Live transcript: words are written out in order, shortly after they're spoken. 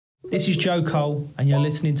This is Joe Cole, and you're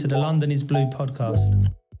listening to the London is Blue podcast.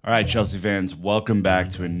 All right, Chelsea fans, welcome back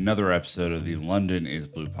to another episode of the London is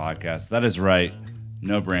Blue podcast. That is right.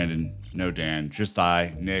 No Brandon, no Dan, just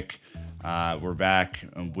I, Nick. We're back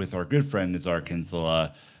with our good friend Nizaar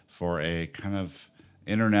Kinsella for a kind of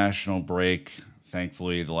international break.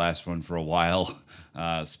 Thankfully, the last one for a while.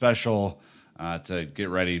 Special to get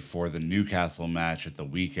ready for the Newcastle match at the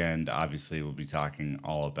weekend. Obviously, we'll be talking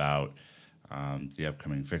all about the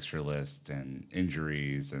upcoming fixture list and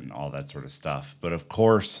injuries and all that sort of stuff. But of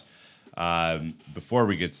course, before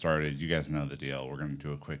we get started, you guys know the deal. We're going to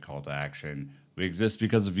do a quick call to action. We exist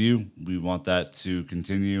because of you. We want that to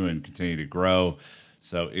continue and continue to grow.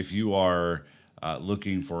 So if you are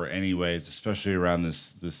looking for any ways, especially around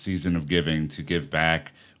this season of giving, to give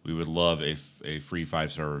back, we would love a free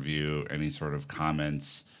 5-star review, any sort of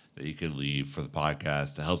comments that you could leave for the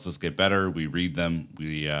podcast. It helps us get better. We read them.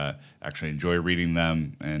 We actually enjoy reading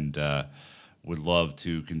them, and would love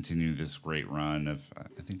to continue this great run of,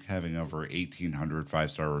 I think, having over 1,800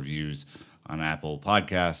 5-star reviews on Apple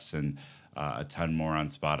Podcasts and a ton more on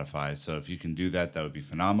Spotify. So if you can do that, that would be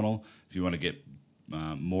phenomenal. If you want to get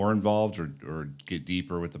more involved or get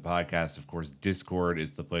deeper with the podcast, of course, Discord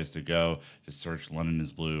is the place to go. Just search London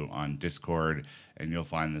is Blue on Discord, and you'll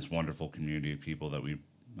find this wonderful community of people that we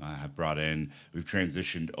have brought in. We've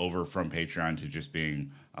transitioned over from Patreon to just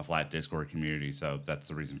being a flat Discord community, so that's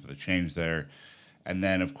the reason for the change there. And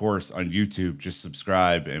then, of course, on YouTube, just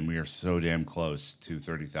subscribe, and we are so damn close to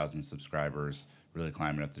 30,000 subscribers, really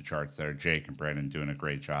climbing up the charts there. Jake and Brandon doing a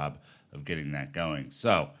great job of getting that going.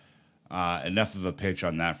 So enough of a pitch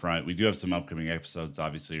on that front. We do have some upcoming episodes.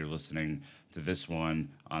 Obviously, you're listening to this one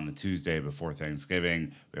on the Tuesday before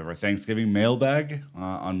Thanksgiving. We have our Thanksgiving mailbag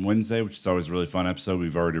on Wednesday, which is always a really fun episode.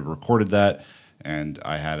 We've already recorded that, and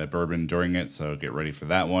I had a bourbon during it, so get ready for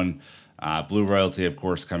that one. Blue Royalty, of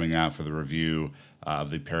course, coming out for the review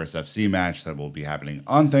of the Paris FC match that will be happening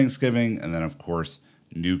on Thanksgiving. And then, of course,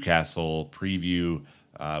 Newcastle preview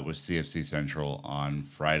with CFC Central on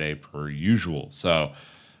Friday per usual. So,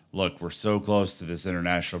 look, we're so close to this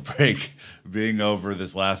international break being over,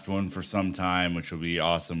 this last one for some time, which will be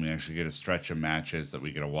awesome. We actually get a stretch of matches that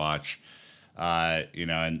we get to watch.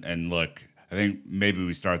 And look, I think maybe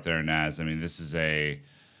we start there, Naz. I mean,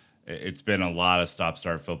 it's been a lot of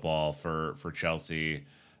stop-start football for Chelsea.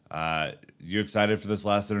 You excited for this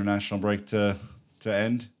last international break to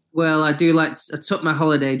end? Well, I took my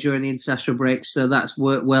holiday during the international break, so that's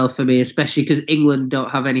worked well for me, especially because England don't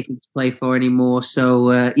have anything to play for anymore. So,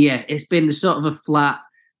 it's been sort of a flat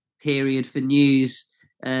period for news.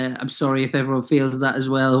 I'm sorry if everyone feels that as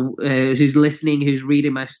well, who's listening, who's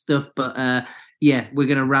reading my stuff. But, we're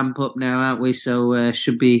going to ramp up now, aren't we? So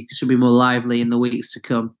should be more lively in the weeks to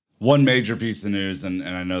come. One major piece of news, and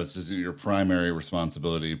I know this isn't your primary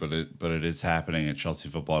responsibility, but it is happening at Chelsea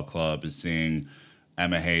Football Club, is seeing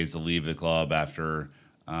Emma Hayes leave the club after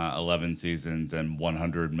 11 seasons and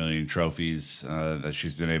 100 million trophies that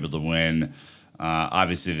she's been able to win.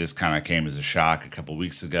 Obviously, this kind of came as a shock a couple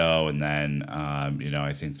weeks ago, and then,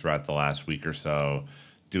 I think throughout the last week or so,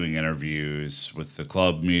 doing interviews with the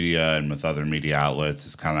club media and with other media outlets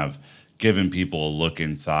has kind of given people a look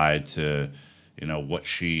inside to, what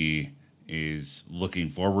she is looking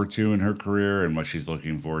forward to in her career and what she's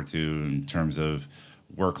looking forward to in terms of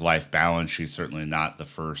work-life balance. She's certainly not the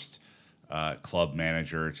first club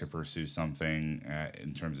manager to pursue something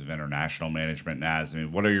in terms of international management. Naz, I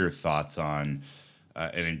mean, what are your thoughts on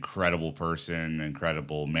an incredible person,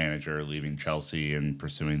 incredible manager leaving Chelsea and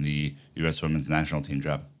pursuing the U.S. women's national team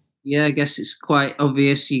job? Yeah, I guess it's quite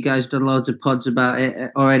obvious. You guys done loads of pods about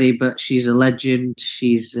it already, but she's a legend.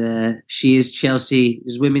 She is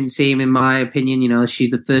Chelsea's women's team, in my opinion.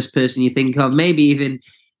 She's the first person you think of. Maybe even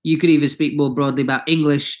you could even speak more broadly about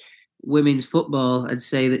English women's football and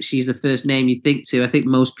say that she's the first name you think to. I think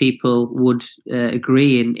most people would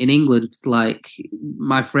agree in England. Like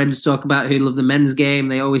my friends talk about who love the men's game.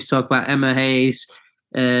 They always talk about Emma Hayes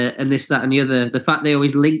and this, that, and the other. The fact they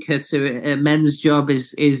always link her to a men's job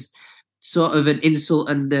is sort of an insult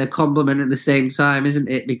and a compliment at the same time, isn't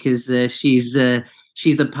it? Because she's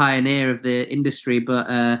the pioneer of the industry.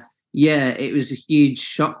 But it was a huge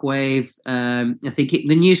shockwave. I think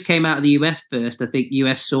the news came out of the US first. I think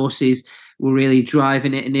US sources were really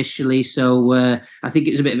driving it initially. So I think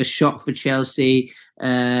it was a bit of a shock for Chelsea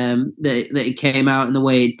that it came out in the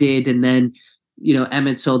way it did. And then,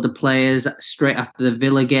 Emma told the players straight after the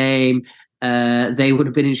Villa game, they would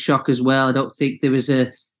have been in shock as well. I don't think there was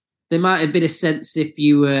there might have been a sense if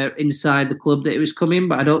you were inside the club that it was coming,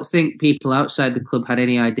 but I don't think people outside the club had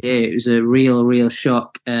any idea. It was a real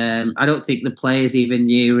shock. I don't think the players even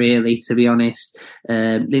knew, really, to be honest.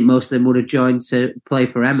 I think most of them would have joined to play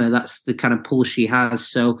for Emma. That's the kind of pull she has.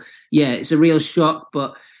 So, yeah, it's a real shock,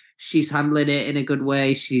 but she's handling it in a good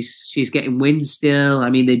way. She's getting wins still. I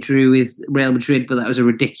mean, they drew with Real Madrid, but that was a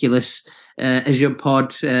ridiculous, as your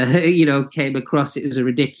pod, came across. It was a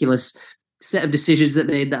ridiculous set of decisions that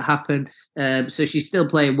made that happen. So she's still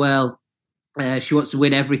playing well. She wants to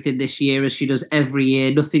win everything this year, as she does every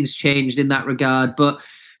year. Nothing's changed in that regard, but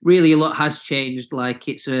really a lot has changed. Like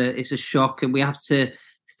it's a shock, and we have to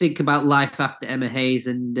think about life after Emma Hayes.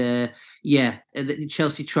 And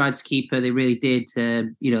Chelsea tried to keep her. They really did.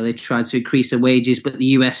 They tried to increase her wages, but the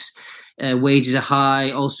US wages are high.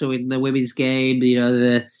 Also in the women's game,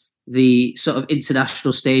 the sort of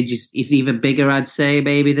international stage is even bigger, I'd say,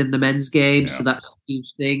 maybe than the men's game. Yeah. So that's a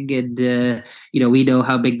huge thing. And, we know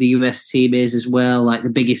how big the US team is as well, like the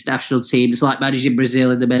biggest national team. It's like managing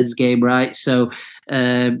Brazil in the men's game, right? So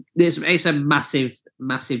it's a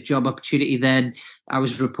massive job opportunity. Then I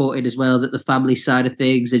was reporting as well that the family side of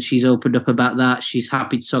things, and she's opened up about that. She's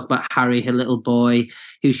happy to talk about Harry, her little boy,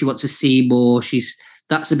 who she wants to see more.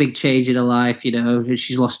 That's a big change in her life,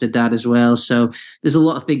 she's lost her dad as well. So there's a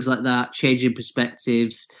lot of things like that, changing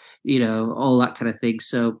perspectives, all that kind of thing.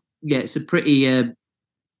 So, yeah, it's a pretty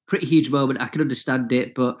huge moment. I can understand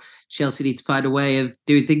it, but Chelsea need to find a way of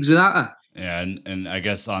doing things without her. Yeah, and I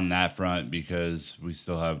guess on that front, because we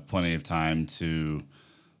still have plenty of time to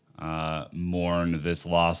mourn this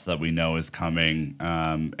loss that we know is coming,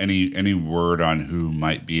 any word on who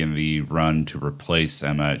might be in the run to replace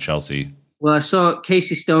Emma at Chelsea? Well, I saw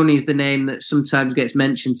Casey Stoney is the name that sometimes gets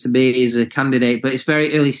mentioned to me as a candidate, but it's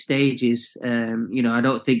very early stages. I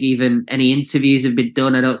don't think even any interviews have been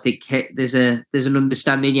done. I don't think there's an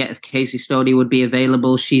understanding yet if Casey Stoney would be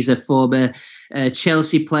available. She's a former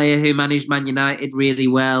Chelsea player who managed Man United really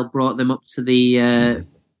well, brought them up to the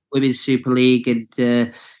Women's Super League, and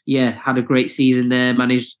had a great season there.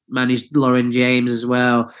 Managed Lauren James as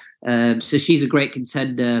well. So she's a great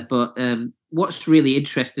contender, but what's really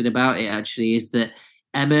interesting about it actually is that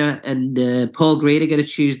Emma and Paul Green are going to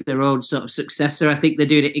choose their own sort of successor. I think they're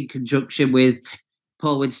doing it in conjunction with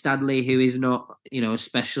Paul Winstanley, who is not, a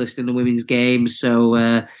specialist in the women's game.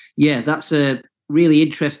 So, that's a really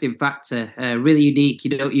interesting factor, really unique.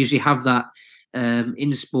 You don't usually have that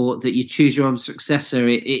in sport, that you choose your own successor.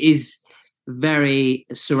 It is very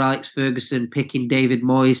Sir Alex Ferguson picking David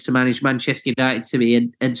Moyes to manage Manchester United to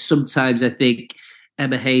me. And sometimes I think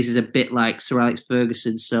Emma Hayes is a bit like Sir Alex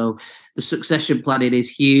Ferguson. So the succession planning is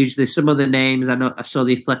huge. There's some other names. I know I saw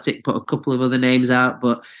The Athletic put a couple of other names out,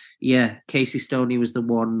 but yeah, Casey Stoney was the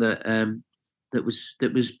one that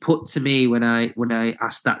was put to me when I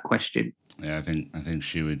asked that question. Yeah, I think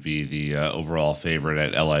she would be the overall favorite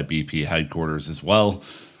at LIBP headquarters as well.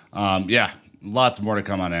 Lots more to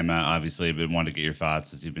come on Emma. Obviously, but wanted to get your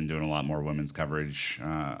thoughts as you've been doing a lot more women's coverage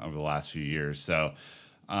over the last few years. So.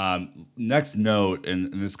 Next note,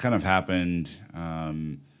 and this kind of happened,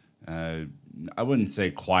 I wouldn't say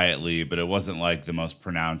quietly, but it wasn't like the most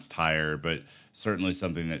pronounced hire, but certainly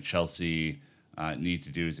something that Chelsea need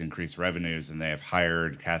to do is increase revenues, and they have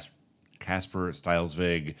hired Casper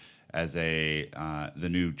Stilesvig as the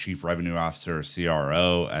new chief revenue officer,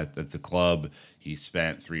 CRO at the club. He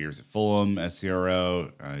spent 3 years at Fulham as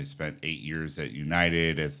CRO. He spent 8 years at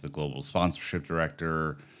United as the global sponsorship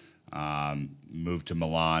director. Moved to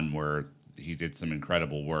Milan, where he did some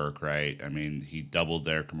incredible work, right? I mean, he doubled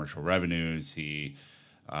their commercial revenues. He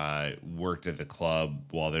worked at the club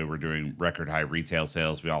while they were doing record high retail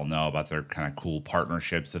sales. We all know about their kind of cool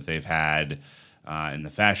partnerships that they've had in the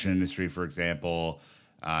fashion industry, for example.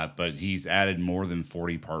 But he's added more than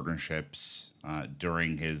 40 partnerships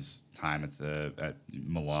during his time at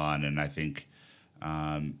Milan, and I think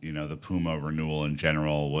the Puma renewal in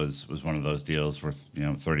general was one of those deals worth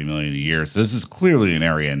 $30 million a year. So this is clearly an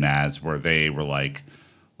area in NAS where they were like,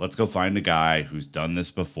 let's go find a guy who's done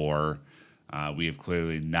this before. We have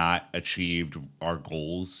clearly not achieved our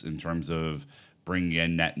goals in terms of bringing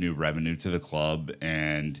in net new revenue to the club,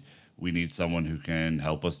 and we need someone who can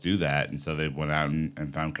help us do that. And so they went out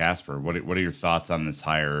and found Casper. What are your thoughts on this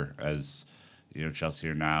hire, as Chelsea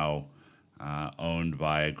are now owned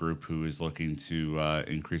by a group who is looking to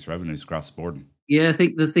increase revenues across the board? Yeah, I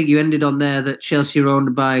think the thing you ended on there, that Chelsea are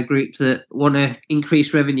owned by a group that want to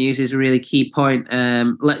increase revenues, is a really key point.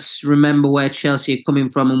 Let's remember where Chelsea are coming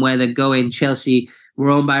from and where they're going. Chelsea were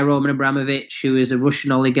owned by Roman Abramovich, who is a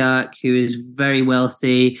Russian oligarch, who is very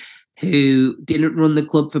wealthy, who didn't run the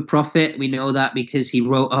club for profit. We know that because he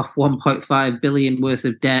wrote off 1.5 billion worth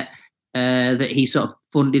of debt that he sort of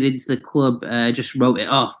funded into the club just wrote it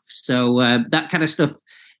off. So that kind of stuff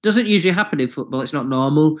doesn't usually happen in football. It's not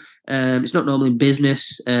normal. It's not normal in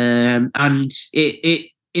business, and it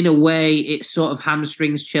in a way it sort of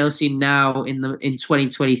hamstrings Chelsea now in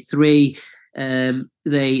 2023.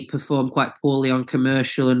 They perform quite poorly on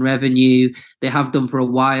commercial and revenue. They have done for a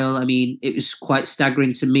while. I mean, it was quite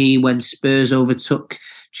staggering to me when Spurs overtook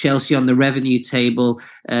Chelsea on the revenue table.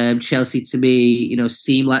 Chelsea, to me,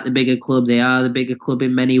 seem like the bigger club. They are the bigger club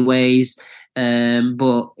in many ways.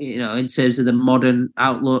 But in terms of the modern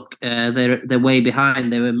outlook, they're way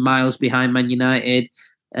behind. They were miles behind Man United.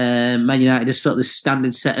 Man United is sort of the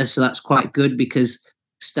standard setter, so that's quite good because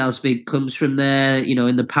Stalsvig comes from there.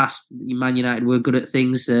 In the past, Man United were good at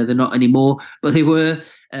things. They're not anymore, but they were.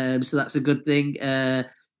 So that's a good thing. And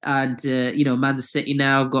Man City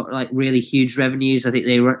now got like really huge revenues. I think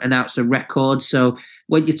they announced a record. So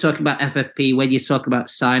when you talk about FFP, when you talk about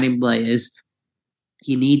signing players,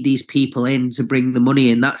 you need these people in to bring the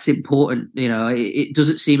money in. That's important. It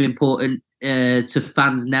doesn't seem important to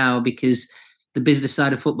fans now because the business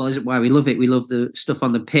side of football isn't why we love it. We love the stuff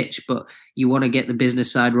on the pitch, but you want to get the business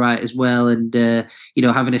side right as well. And,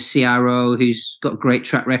 having a CRO who's got a great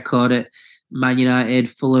track record at Man United,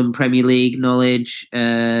 Fulham, Premier League knowledge,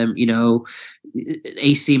 AC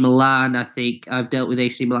Milan, I think I've dealt with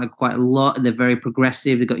AC Milan quite a lot and they're very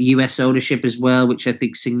progressive. They've got US ownership as well, which I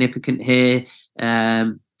think is significant here.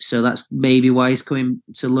 So that's maybe why he's coming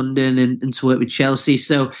to London and to work with Chelsea.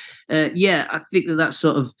 So, I think that's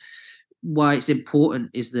sort of why it's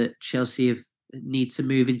important is that Chelsea need to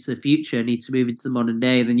move into the future, need to move into the modern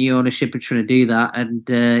day. The new ownership are trying to do that. And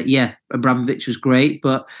Abramovich was great,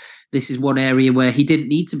 but this is one area where he didn't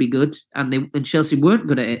need to be good and Chelsea weren't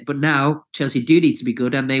good at it. But now Chelsea do need to be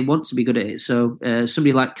good and they want to be good at it. So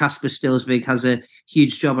somebody like Kasper Stilsvig has a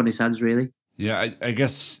huge job on his hands, really. Yeah, I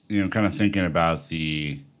guess, kind of thinking about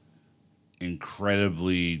the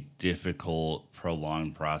incredibly difficult,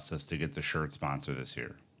 prolonged process to get the shirt sponsor this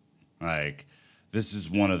year. Like, this is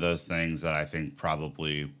one of those things that I think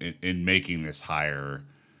probably in making this hire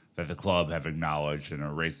that the club have acknowledged and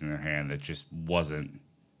are raising their hand that just wasn't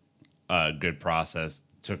a good process,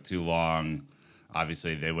 took too long.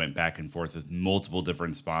 Obviously, they went back and forth with multiple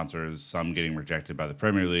different sponsors, some getting rejected by the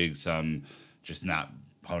Premier League, some just not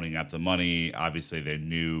ponying up the money. Obviously, they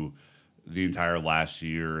knew the entire last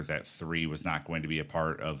year that 3 was not going to be a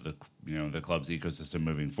part of the club's ecosystem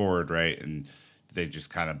moving forward, right? And they just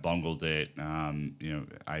kind of bungled it.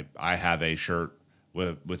 I have a shirt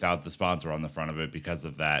without the sponsor on the front of it because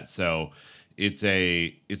of that. So it's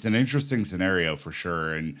an interesting scenario for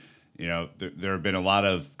sure. And there have been a lot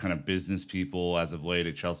of kind of business people as of late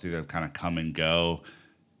at Chelsea that have kind of come and go.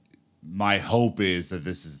 My hope is that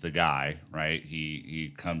this is the guy, right?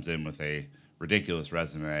 He comes in with a ridiculous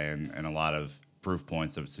resume and a lot of proof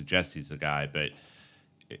points that would suggest he's the guy. But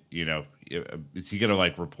is he gonna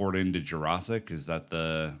like report into Jurassic? Is that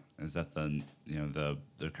the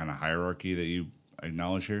kind of hierarchy that you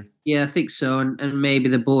acknowledge here? Yeah, I think so, and maybe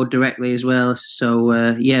the board directly as well. So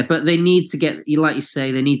but they need to get, like you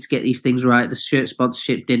say, they need to get these things right. The shirt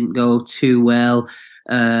sponsorship didn't go too well.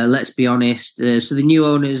 Let's be honest. So the new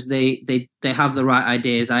owners, they have the right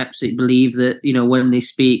ideas. I absolutely believe that when they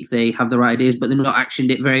speak, they have the right ideas, but they've not actioned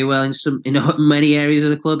it very well in many areas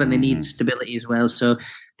of the club, and they need stability as well. So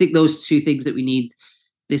I think those two things that we need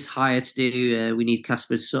this hire to do. We need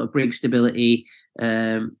Kasper to sort of bring stability,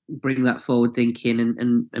 bring that forward thinking,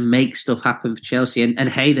 and make stuff happen for Chelsea. And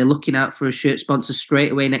hey, they're looking out for a shirt sponsor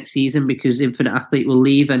straight away next season because Infinite Athlete will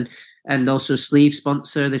leave, and also sleeve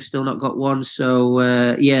sponsor. They've still not got one. So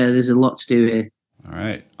there's a lot to do here. All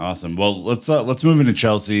right, awesome. Well, let's move into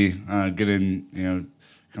Chelsea. Get in,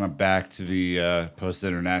 kind of back to the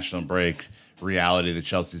post-international break reality that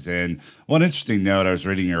Chelsea's in. One interesting note, I was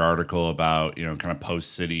reading your article about, kind of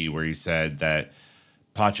post-City where you said that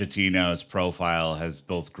Pochettino's profile has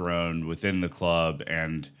both grown within the club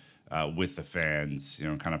and with the fans,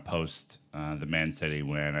 kind of post the Man City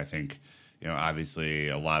win. I think, obviously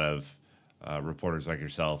a lot of reporters like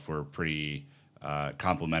yourself were pretty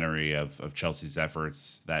complimentary of Chelsea's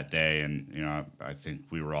efforts that day. And, I think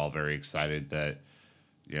we were all very excited that,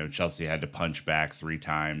 Chelsea had to punch back 3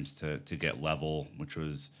 times to get level, which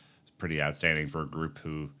was pretty outstanding for a group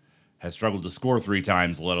who has struggled to score 3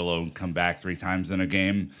 times, let alone come back 3 times in a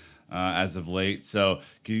game as of late. So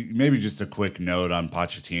can you, maybe just a quick note on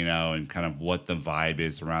Pochettino and kind of what the vibe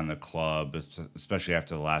is around the club, especially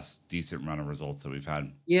after the last decent run of results that we've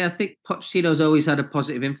had? Yeah, I think Pochettino's always had a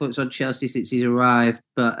positive influence on Chelsea since he's arrived.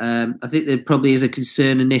 But I think there probably is a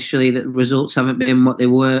concern initially that results haven't been what they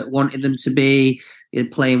wanted them to be.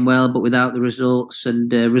 playing well, but without the results.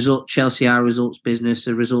 And Chelsea are a results business,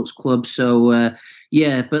 a results club. So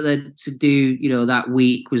but then to do that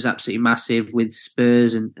week was absolutely massive with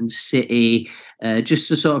Spurs and City, just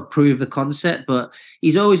to sort of prove the concept. But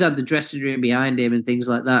he's always had the dressing room behind him and things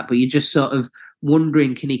like that. But you just sort of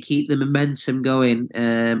wondering, can he keep the momentum going,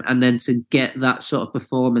 and then to get that sort of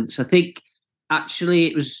performance. I think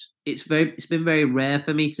actually it's been very rare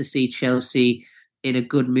for me to see Chelsea in a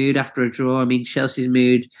good mood after a draw. I mean, Chelsea's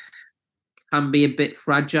mood can be a bit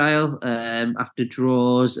fragile after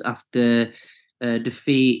draws, after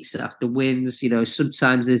defeats, after wins.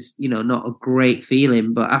 Sometimes there's not a great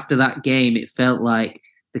feeling, but after that game, it felt like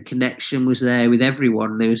the connection was there with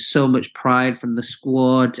everyone. There was so much pride from the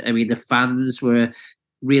squad. I mean, the fans were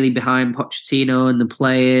really behind Pochettino and the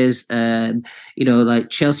players. Like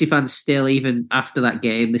Chelsea fans still, even after that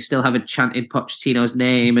game, they still haven't chanted Pochettino's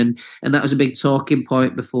name. And that was a big talking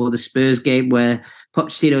point before the Spurs game, where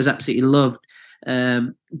Pochettino was absolutely loved.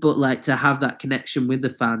 But like to have that connection with the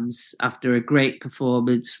fans after a great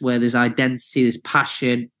performance where there's identity, there's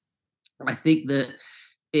passion, I think that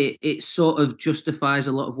it sort of justifies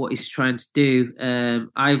a lot of what he's trying to do.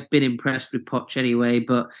 I've been impressed with Poch anyway,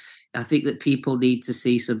 but I think that people need to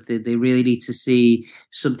see something. They really need to see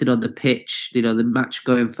something on the pitch. The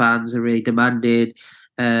match-going fans are really demanded.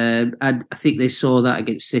 And I think they saw that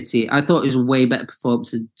against City. I thought it was a way better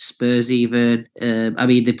performance than Spurs even. I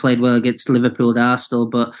mean, they played well against Liverpool and Arsenal,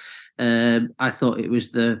 but I thought it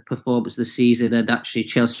was the performance of the season, and actually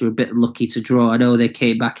Chelsea were a bit lucky to draw. I know they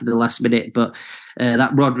came back in the last minute, but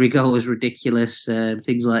that Rodri goal was ridiculous,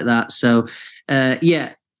 things like that. So,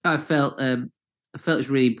 I felt it was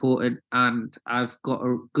really important, and I've got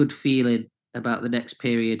a good feeling about the next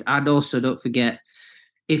period. And also, don't forget,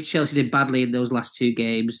 if Chelsea did badly in those last two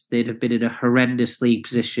games, they'd have been in a horrendous league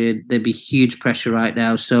position. There'd be huge pressure right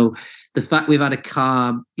now. So the fact we've had a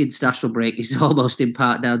calm international break is almost in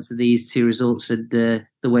part down to these two results and the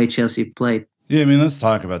way Chelsea have played. Yeah, I mean, let's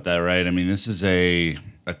talk about that, right? I mean, this is a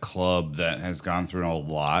club that has gone through a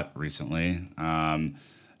lot recently.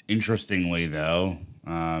 Interestingly, though,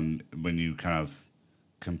 when you kind of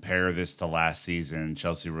compare this to last season,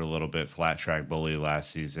 Chelsea were a little bit flat track bully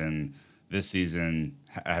last season. This season,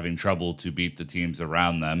 having trouble to beat the teams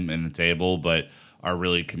around them in the table, but are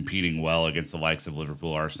really competing well against the likes of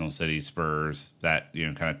Liverpool, Arsenal, City, Spurs, that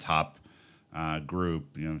kind of top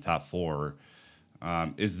group, the top four.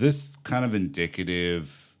 Is this kind of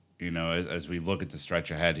indicative, as we look at the stretch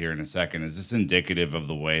ahead here in a second, is this indicative of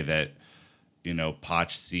the way that,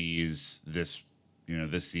 Poch sees this,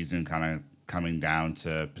 this season kind of coming down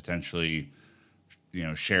to potentially,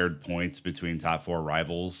 shared points between top four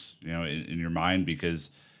rivals, in your mind?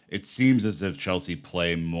 Because it seems as if Chelsea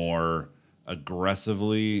play more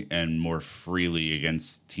aggressively and more freely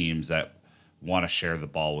against teams that want to share the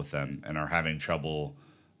ball with them and are having trouble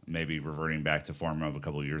maybe reverting back to form of a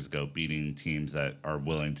couple of years ago, beating teams that are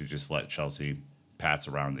willing to just let Chelsea pass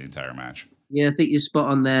around the entire match. Yeah, I think you're spot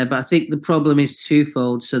on there, but I think the problem is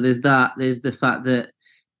twofold. So there's the fact that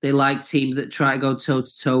they like teams that try to go toe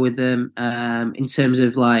to toe with them in terms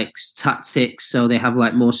of like tactics. So they have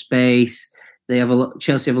like more space. They have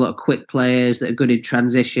Chelsea have a lot of quick players that are good in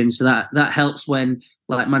transition. So that helps when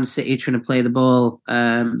like Man City are trying to play the ball.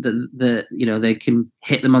 They can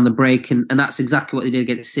hit them on the break, and that's exactly what they did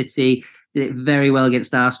against City. Did it very well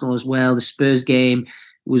against Arsenal as well. The Spurs game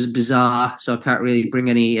was bizarre, so I can't really bring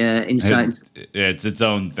any insight. It's its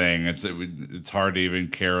own thing. It's hard to even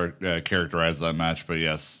characterize that match, but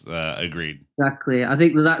yes, agreed. Exactly. I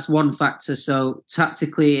think that's one factor. So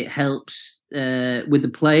tactically, it helps with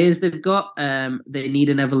the players they've got. They need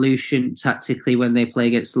an evolution tactically when they play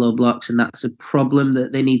against low blocks, and that's a problem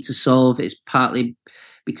that they need to solve. It's partly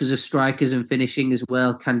because of strikers and finishing as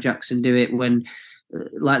well. Can Jackson do it when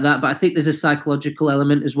like that? But I think there's a psychological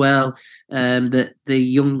element as well, that the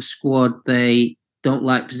young squad, they don't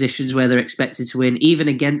like positions where they're expected to win. Even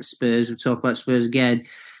against Spurs, we'll talk about Spurs again,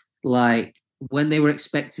 like when they were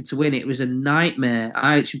expected to win, it was a nightmare.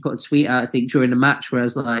 I actually put a tweet out, I think, during the match where I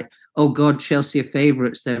was like, oh God, Chelsea are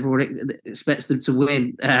favourites. Everyone expects them to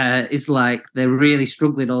win. It's like they're really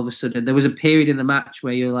struggling all of a sudden. There was a period in the match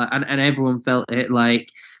where you're like, and everyone felt it, like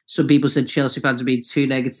some people said Chelsea fans are being too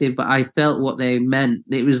negative, but I felt what they meant.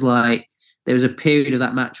 It was like there was a period of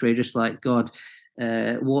that match where you're just like, God,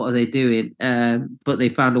 what are they doing? But they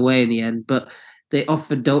found a way in the end. But they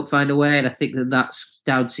often don't find a way, and I think that that's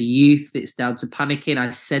down to youth. It's down to panicking. I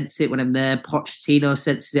sense it when I'm there. Pochettino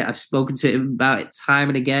senses it. I've spoken to him about it time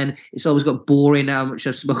and again. It's always got boring how much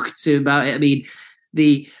I've spoken to him about it. I mean,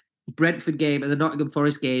 the Brentford game and the Nottingham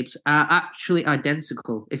Forest games are actually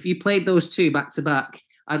identical. If you played those two back to back,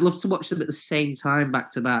 I'd love to watch them at the same time back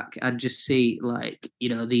to back and just see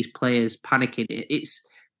these players panicking.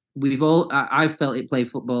 We've all I felt it playing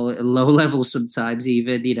football at a low level sometimes.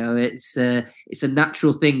 Even it's a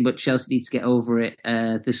natural thing, but Chelsea need to get over it.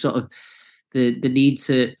 The sort of the need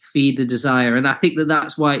to feed the desire, and I think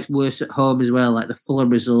that's why it's worse at home as well. Like the Fulham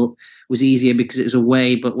result was easier because it was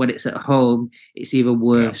away, but when it's at home, it's even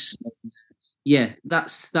worse. Yeah,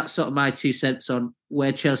 that's sort of my 2 cents on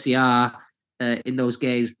where Chelsea are in those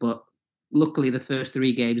games. But luckily, the first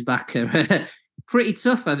 3 games back are pretty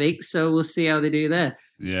tough, I think. So we'll see how they do there.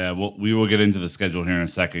 Yeah, well, we will get into the schedule here in a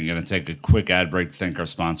second. Going to take a quick ad break to thank our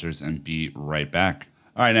sponsors and be right back.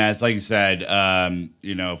 All right, Naz, like you said,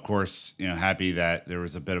 of course, happy that there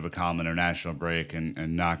was a bit of a calm international break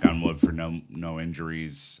and knock on wood for no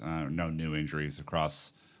injuries, no new injuries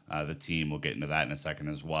across the team. We'll get into that in a second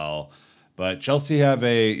as well. But Chelsea have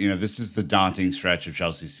this is the daunting stretch of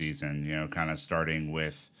Chelsea season, kind of starting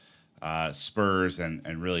with Spurs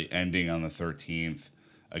and really ending on the 13th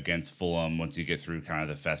against Fulham once you get through kind of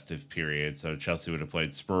the festive period. So Chelsea would have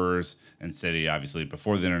played Spurs and City, obviously,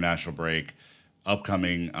 before the international break.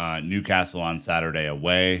 Upcoming Newcastle on Saturday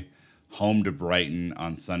away, home to Brighton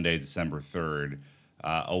on Sunday, December 3rd,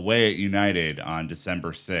 away at United on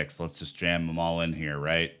December 6th. Let's just jam them all in here,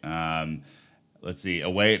 right? Let's see,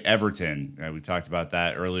 away at Everton. We talked about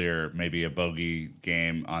that earlier, maybe a bogey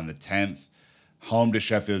game on the 10th. Home to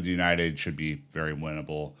Sheffield United should be very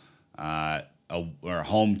winnable. Or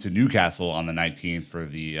home to Newcastle on the 19th for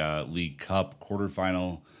the League Cup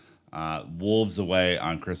quarterfinal. Wolves away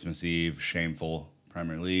on Christmas Eve, shameful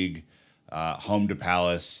Premier League. Home to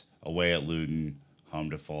Palace, away at Luton, home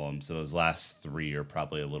to Fulham. So those last 3 are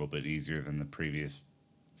probably a little bit easier than the previous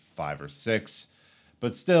 5 or 6.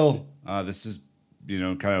 But still, this is,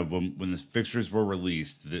 kind of when the fixtures were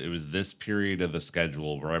released, it was this period of the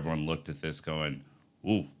schedule where everyone looked at this going,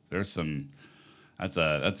 ooh, that's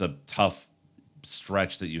a tough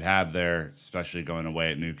stretch that you have there, especially going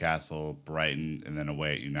away at Newcastle, Brighton, and then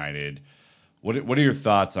away at United. What are your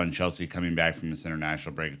thoughts on Chelsea coming back from this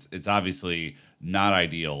international break? It's obviously not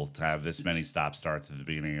ideal to have this many stop-starts at the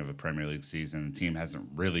beginning of the Premier League season. The team hasn't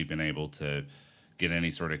really been able to get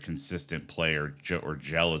any sort of consistent play or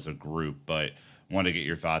gel as a group, but I want to get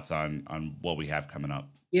your thoughts on what we have coming up.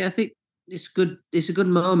 Yeah, I think it's good. It's a good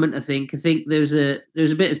moment. I think there's a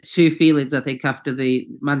bit of 2 feelings. I think after the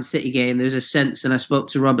Man City game, there's a sense, and I spoke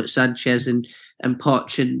to Robert Sanchez and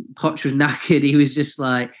Poch, and Poch was knackered. He was just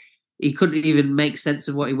like, he couldn't even make sense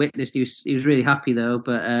of what he witnessed. He was really happy though,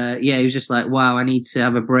 but he was just like, wow, I need to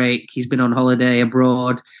have a break. He's been on holiday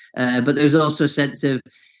abroad, but there's also a sense of,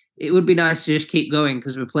 it would be nice to just keep going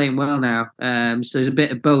because we're playing well now. So there's a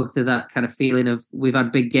bit of both of that kind of feeling of we've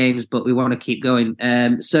had big games, but we want to keep going.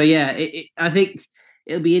 I think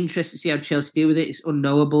it'll be interesting to see how Chelsea deal with it. It's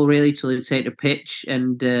unknowable really till they take the pitch,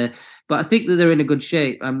 but I think that they're in a good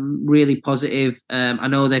shape. I'm really positive. I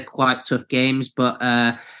know they're quite tough games, but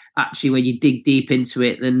actually when you dig deep into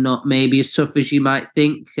it, they're not maybe as tough as you might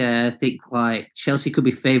think. I think like Chelsea could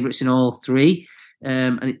be favourites in all 3.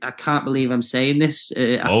 And I can't believe I'm saying this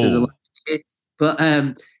after the last year, but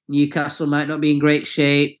Newcastle might not be in great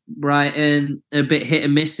shape. Brighton a bit hit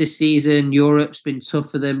and miss this season. Europe's been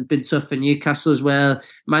tough for them, been tough for Newcastle as well.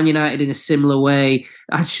 Man United in a similar way,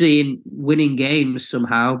 actually in winning games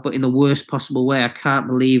somehow, but in the worst possible way. I can't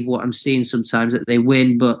believe what I'm seeing sometimes, that they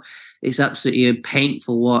win, but it's absolutely a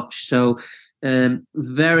painful watch. So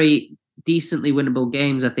very decently winnable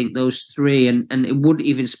games, I think, those 3, and it wouldn't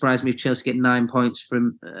even surprise me if Chelsea get 9 points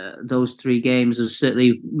from those 3 games, or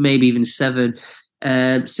certainly maybe even 7.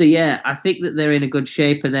 I think that they're in a good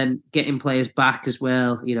shape, and then getting players back as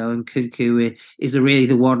well, and Nkunku is really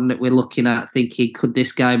the one that we're looking at thinking, could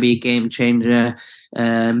this guy be a game changer?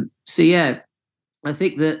 I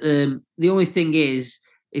think that the only thing is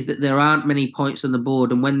that there aren't many points on the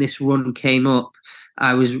board, and when this run came up,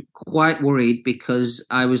 I was quite worried because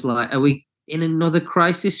I was like, are we in another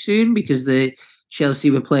crisis soon? Because the Chelsea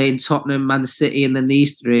were playing Tottenham, Man City, and then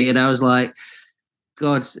these 3. And I was like,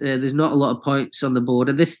 God, there's not a lot of points on the board.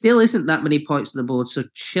 And there still isn't that many points on the board. So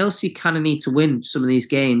Chelsea kind of need to win some of these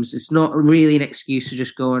games. It's not really an excuse to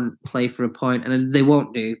just go and play for a point. And they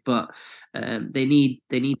won't do, but they need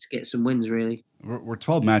to get some wins, really. We're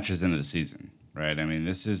 12 matches into the season, right? I mean,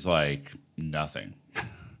 this is like nothing.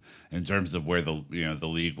 In terms of where the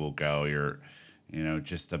league will go, you're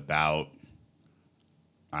just about,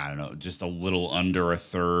 I don't know, just a little under a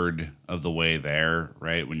third of the way there,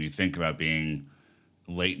 right? When you think about being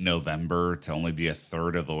late November to only be a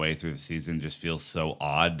third of the way through the season, just feels so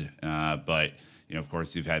odd. But of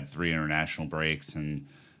course, you've had 3 international breaks, and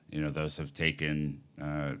those have taken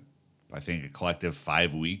I think, a collective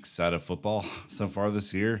 5 weeks out of football so far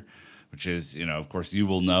this year, which is, of course you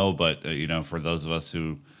will know, but, for those of us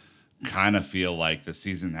who kind of feel like the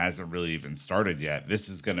season hasn't really even started yet, this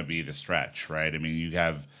is going to be the stretch, right? I mean,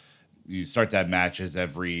 you start to have matches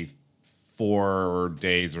every 4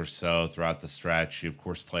 days or so throughout the stretch. You, of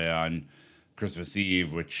course, play on Christmas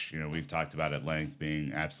Eve, which, we've talked about at length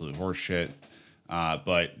being absolute horseshit.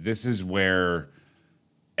 But this is where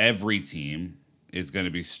every team is going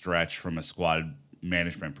to be stretched from a squad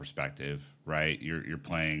management perspective, right? You're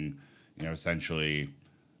playing, essentially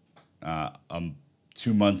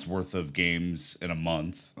 2 months worth of games in a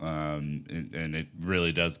month, and it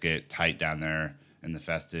really does get tight down there in the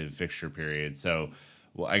festive fixture period. So,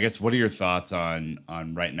 well, I guess what are your thoughts on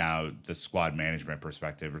right now the squad management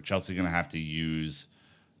perspective? Are Chelsea going to have to use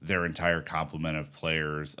their entire complement of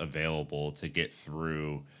players available to get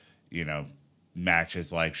through,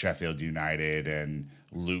 matches like Sheffield United and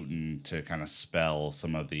Luton to kind of spell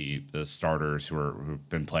some of the starters who've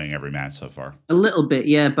been playing every match so far? A little bit,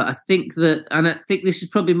 yeah, but I think this is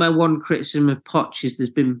probably my one criticism of Poch is there's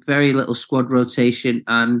been very little squad rotation,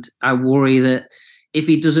 and I worry that if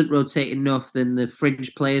he doesn't rotate enough, then the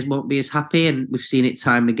fringe players won't be as happy, and we've seen it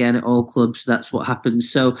time and again at all clubs. That's what happens.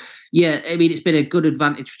 So, yeah, I mean, it's been a good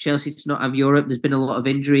advantage for Chelsea to not have Europe. There's been a lot of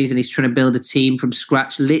injuries, and he's trying to build a team from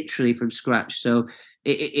scratch, literally from scratch. So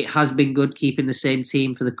it has been good keeping the same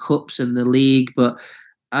team for the Cups and the League, but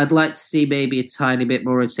I'd like to see maybe a tiny bit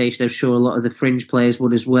more rotation. I'm sure a lot of the fringe players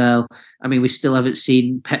would as well. I mean, we still haven't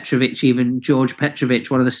seen Petrovic, even George Petrovic,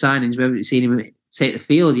 one of the signings. We haven't seen him take the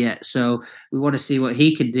field yet. So we want to see what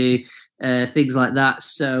he can do, things like that.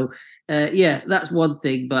 So, yeah, that's one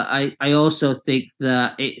thing. But I also think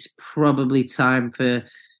that it's probably time for,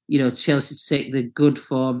 Chelsea to take the good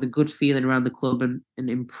form, the good feeling around the club and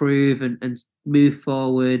improve and move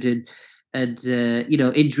forward and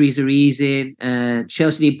injuries are easing.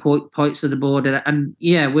 Chelsea need points on the board, and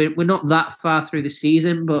yeah, we're not that far through the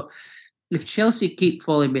season. But if Chelsea keep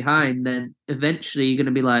falling behind, then eventually you're going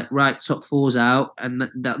to be like, right, top four's out, and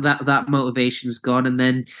that motivation's gone, and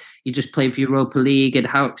then you're just playing for Europa League. And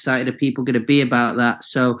how excited are people going to be about that?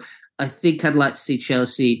 So I think I'd like to see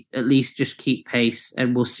Chelsea at least just keep pace,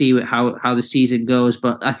 and we'll see how the season goes.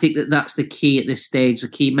 But I think that's the key at this stage. The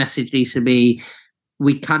key message needs to be,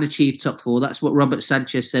 we can achieve top four. That's what Robert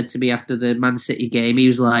Sanchez said to me after the Man City game. He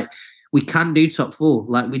was like, we can do top four.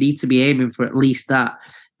 Like, we need to be aiming for at least that.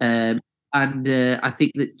 And I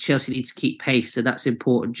think that Chelsea needs to keep pace. So that's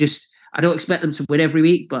important. I don't expect them to win every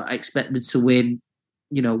week, but I expect them to win,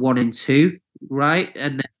 1 and 2, right?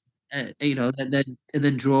 And then, and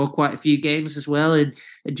then draw quite a few games as well, and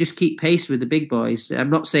just keep pace with the big boys. I'm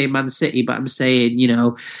not saying Man City, but I'm saying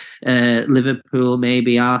Liverpool,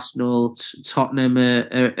 maybe Arsenal, Tottenham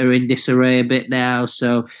are in disarray a bit now.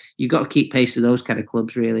 So you've got to keep pace with those kind of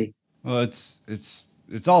clubs, really. Well, it's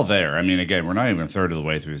all there. I mean, again, we're not even a third of the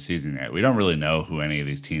way through the season yet. We don't really know who any of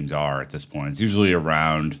these teams are at this point. It's usually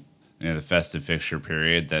around the festive fixture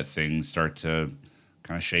period that things start to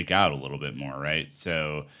kind of shake out a little bit more, right?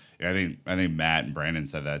 So I think Matt and Brandon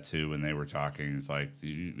said that too when they were talking. It's like,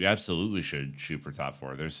 you absolutely should shoot for top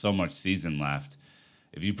four. There's so much season left.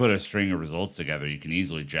 If you put a string of results together, you can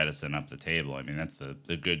easily jettison up the table. I mean, that's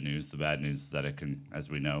the good news. The bad news is that it can, as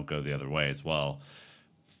we know, go the other way as well.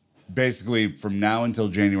 Basically, from now until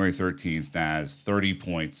January 13th, Naz, 30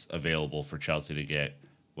 points available for Chelsea to get.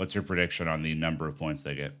 What's your prediction on the number of points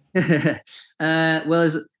they get? Well,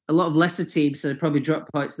 there's a lot of lesser teams, so they probably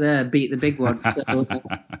drop points there, beat the big one. So,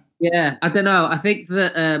 yeah, I don't know. I think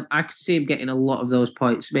that I could see him getting a lot of those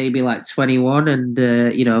points, maybe like 21, and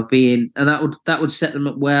that would set them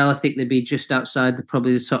up well. I think they'd be just outside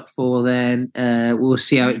probably the top four. Then we'll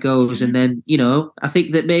see how it goes, and then I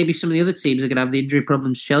think that maybe some of the other teams are going to have the injury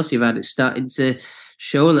problems Chelsea have had. It's starting to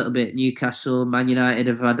show a little bit. Newcastle, Man United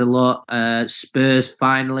have had a lot. Spurs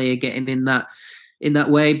finally are getting in that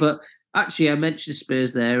way, but. Actually, I mentioned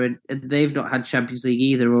Spurs there, and they've not had Champions League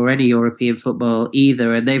either, or any European football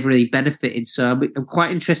either, and they've really benefited. So I'm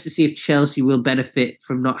quite interested to see if Chelsea will benefit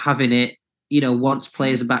from not having it, once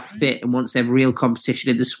players are back fit and once they have real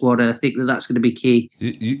competition in the squad. And I think that's going to be key.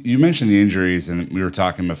 You mentioned the injuries, and we were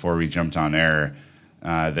talking before we jumped on air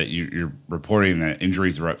that you're reporting that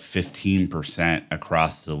injuries were up 15%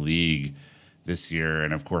 across the league this year.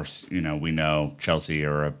 And, of course, we know Chelsea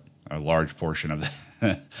are a large portion of that.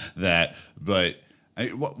 that, but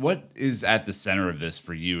what is at the center of this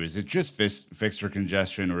for you? Is it just fixture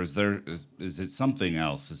congestion, or is it something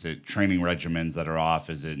else? Is it training regimens that are off?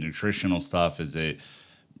 Is it nutritional stuff? Is it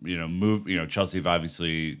Chelsea have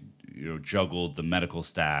obviously juggled the medical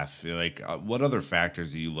staff. Like what other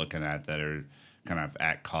factors are you looking at that are kind of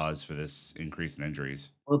at cause for this increase in injuries?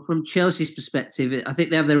 Well, from Chelsea's perspective, I think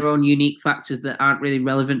they have their own unique factors that aren't really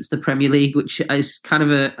relevant to the Premier League, which is kind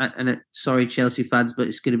of sorry, Chelsea fans, but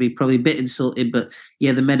it's going to be probably a bit insulting. But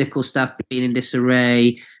yeah, the medical staff being in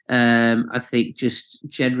disarray. I think just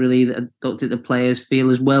generally, I don't think the players feel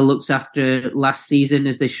as well looked after last season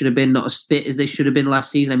as they should have been, not as fit as they should have been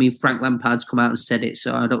last season. I mean, Frank Lampard's come out and said it,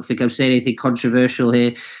 so I don't think I'm saying anything controversial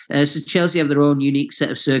here. So Chelsea have their own unique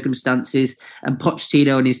set of circumstances, and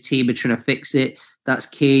Pochettino and his team are trying to fix it. That's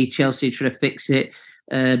key. Chelsea are trying to fix it.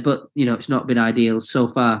 But, it's not been ideal so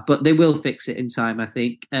far. But they will fix it in time, I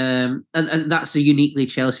think. And that's a uniquely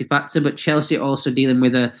Chelsea factor. But Chelsea are also dealing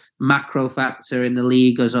with a macro factor in the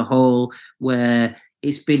league as a whole, where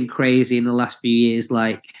it's been crazy in the last few years.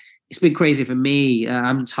 Like, it's been crazy for me.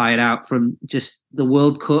 I'm tired out from just the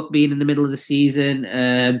World Cup being in the middle of the season,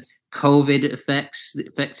 COVID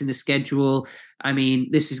affecting the schedule. I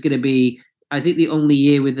mean, this is going to be, I think, the only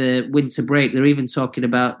year with the winter break. They're even talking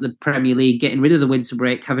about the Premier League getting rid of the winter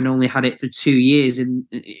break, having only had it for 2 years in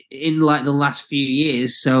like the last few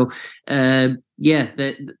years. So that's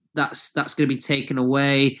going to be taken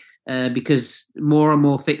away because more and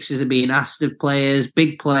more fixtures are being asked of players,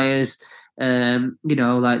 big players.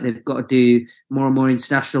 Like they've got to do more and more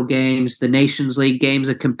international games. The Nations League games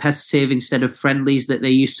are competitive instead of friendlies that they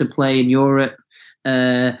used to play in Europe.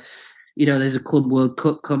 There's a Club World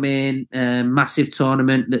Cup coming, massive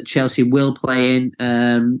tournament that Chelsea will play in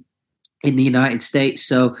the United States.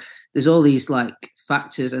 So there's all these like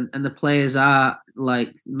factors, and the players are, like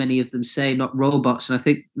many of them say, not robots. And I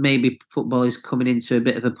think maybe football is coming into a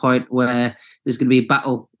bit of a point where there's going to be a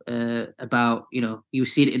battle about, you've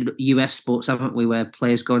seen it in US sports, haven't we, where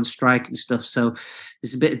players go on strike and stuff. So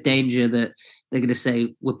there's a bit of danger that they're going to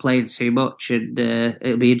say we're playing too much, and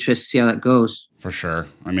it'll be interesting to see how that goes. For sure.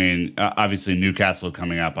 I mean, obviously Newcastle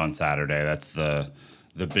coming up on Saturday. That's the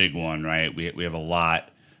big one, right? We have a lot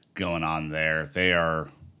going on there. They are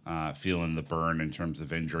feeling the burn in terms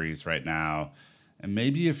of injuries right now, and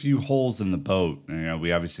maybe a few holes in the boat.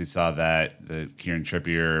 We obviously saw the Kieran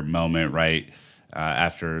Trippier moment, right,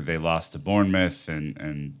 after they lost to Bournemouth,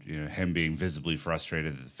 and him being visibly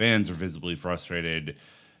frustrated. The fans are visibly frustrated.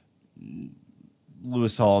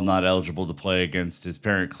 Lewis Hall not eligible to play against his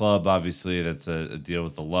parent club. Obviously, that's a deal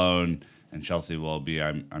with the loan, and Chelsea will be,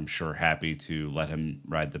 I'm sure, happy to let him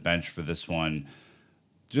ride the bench for this one.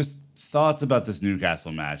 Just thoughts about this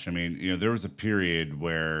Newcastle match. I mean, there was a period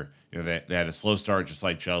where they had a slow start just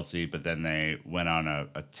like Chelsea, but then they went on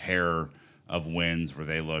a tear of wins where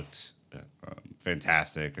they looked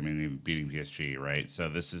fantastic. I mean, even beating PSG, right? So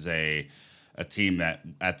this is a team that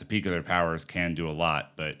at the peak of their powers can do a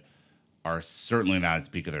lot, but are certainly not at the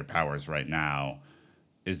peak of their powers right now.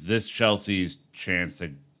 Is this Chelsea's chance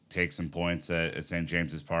to take some points at St.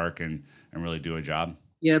 James's Park and really do a job?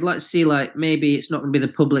 Yeah, I'd like to see, like, maybe it's not going to be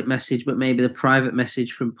the public message, but maybe the private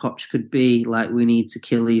message from Poch could be, like, we need to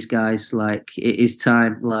kill these guys. Like, it is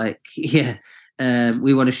time. Like,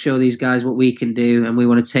 we want to show these guys what we can do, and we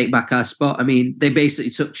want to take back our spot. I mean, they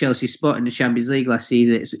basically took Chelsea's spot in the Champions League last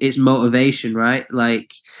season. It's motivation, right?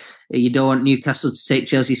 Like, you don't want Newcastle to take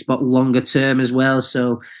Chelsea's spot longer term as well.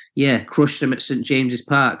 So, yeah, crush them at St. James's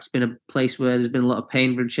Park. It's been a place where there's been a lot of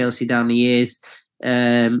pain from Chelsea down the years.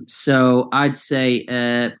 So I'd say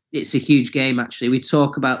it's a huge game, actually. We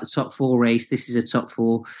talk about the top four race. This is a top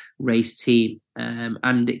four race team.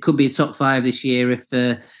 And it could be a top five this year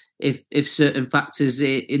if certain factors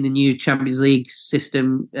in the new Champions League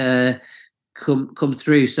system come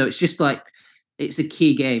through. So it's just like, it's a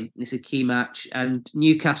key game. It's a key match. And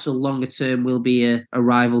Newcastle longer term will be a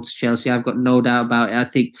rival to Chelsea. I've got no doubt about it. I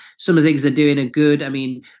think some of the things they're doing are good. I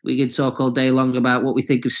mean, we can talk all day long about what we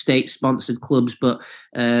think of state-sponsored clubs, but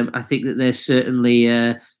I think that they're certainly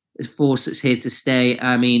a force that's here to stay.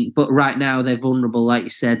 I mean, but right now they're vulnerable, like you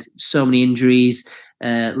said. So many injuries.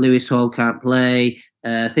 Lewis Hall can't play.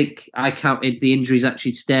 I think I counted the injuries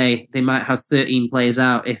actually today. They might have 13 players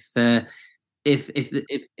out if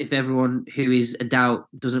everyone who is a doubt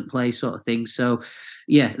doesn't play, sort of thing. So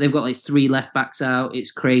yeah, they've got like 3 left backs out.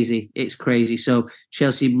 It's crazy. So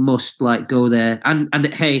Chelsea must go there. And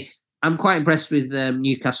hey, I'm quite impressed with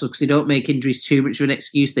Newcastle because they don't make injuries too much of an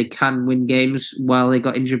excuse. They can win games while they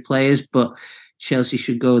got injured players, but Chelsea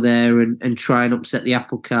should go there and try and upset the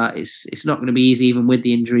apple cart. It's not going to be easy even with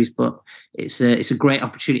the injuries, but it's a great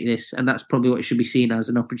opportunity, this, and that's probably what it should be seen as,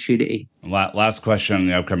 an opportunity. Last question on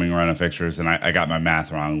the upcoming run of fixtures, and I got my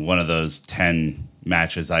math wrong. One of those 10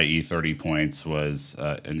 matches, i.e. 30 points, was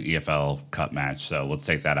an EFL Cup match, so let's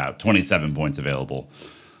take that out. 27 points available.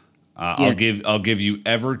 I'll give you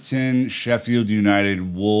Everton, Sheffield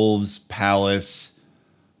United, Wolves, Palace,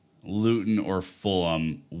 Luton or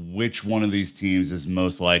Fulham, which one of these teams is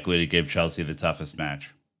most likely to give Chelsea the toughest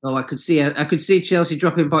match? Oh, I could see Chelsea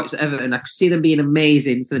dropping points at Everton. I could see them being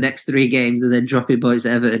amazing for the next 3 games and then dropping points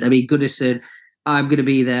at Everton. I mean, Goodison, I'm going to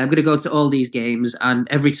be there. I'm going to go to all these games, and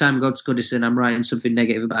every time I go to Goodison, I'm writing something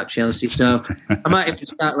negative about Chelsea. So I might even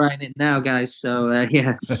start writing it now, guys. So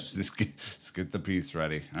yeah, Let's get the piece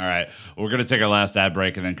ready. All right, we're going to take our last ad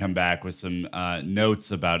break and then come back with some notes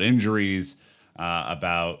about injuries,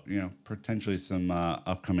 about potentially some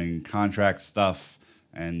upcoming contract stuff,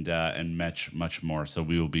 and much more. So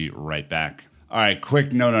we will be right back. All right,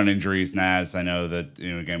 quick note on injuries, Naz. I know that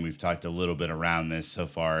again we've talked a little bit around this so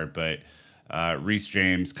far, but Reece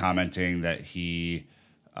James commenting that he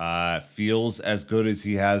feels as good as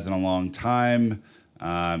he has in a long time.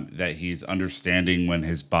 That he's better understanding when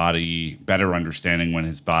his body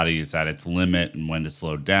is at its limit and when to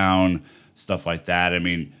slow down, stuff like that. I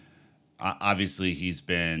mean, obviously he's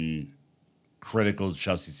been critical to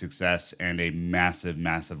Chelsea's success and a massive,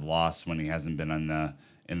 massive loss when he hasn't been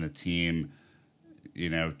in the team.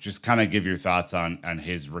 Just kind of give your thoughts on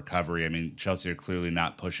his recovery. I mean, Chelsea are clearly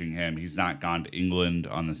not pushing him. He's not gone to England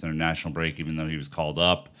on this international break, even though he was called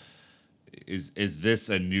up. Is this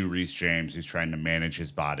a new Reece James who's trying to manage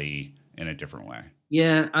his body in a different way?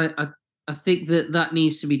 yeah, I think that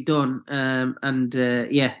needs to be done.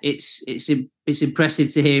 Yeah, it's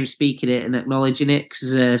impressive to hear him speaking it and acknowledging it,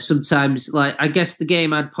 because sometimes, like, I guess the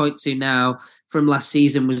game I'd point to now from last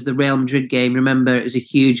season was the Real Madrid game. Remember, it was a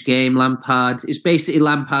huge game. It's basically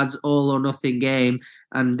Lampard's all or nothing game,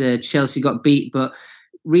 and Chelsea got beat, but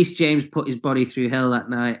Reece James put his body through hell that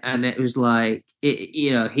night, and it was like,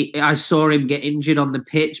 I saw him get injured on the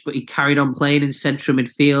pitch, but he carried on playing in central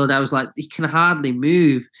midfield. I was like, he can hardly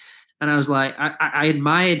move, and I was like, I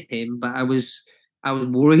admired him, but I was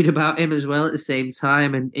worried about him as well at the same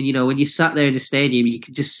time. And when you sat there in the stadium, you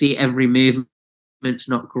could just see every movement's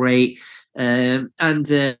not great, and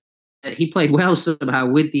he played well somehow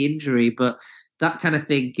with the injury, but that kind of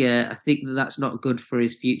thing, I think that's not good for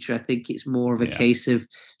his future. I think it's more of a case of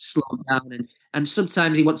slow down. And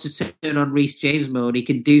sometimes he wants to turn on Reece James mode. He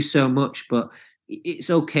can do so much, but it's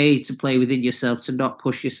okay to play within yourself, to not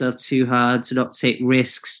push yourself too hard, to not take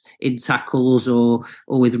risks in tackles or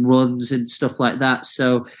with runs and stuff like that.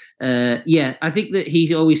 So, I think that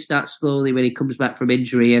he always starts slowly when he comes back from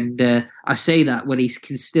injury. And I say that when he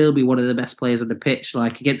can still be one of the best players on the pitch,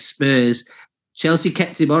 like against Spurs. Chelsea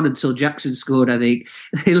kept him on until Jackson scored, I think.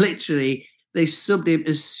 They subbed him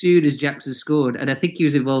as soon as Jackson scored. And I think he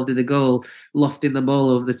was involved in the goal, lofting the ball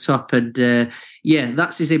over the top. And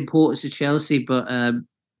that's his importance to Chelsea. But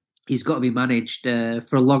he's got to be managed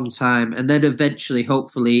for a long time. And then eventually,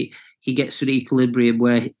 hopefully, he gets to an equilibrium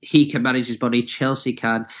where he can manage his body, Chelsea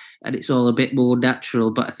can, and it's all a bit more natural.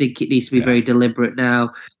 But I think it needs to be very deliberate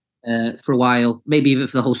now. For a while, maybe even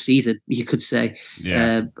for the whole season, you could say.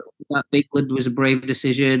 That England was a brave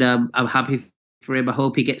decision. I'm happy for him. I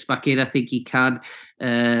hope he gets back in. I think he can.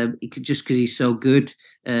 He could, just because he's so good.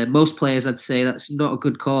 Most players, I'd say that's not a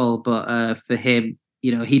good call, but for him,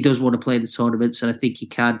 he does want to play in the tournaments, and I think he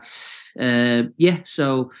can.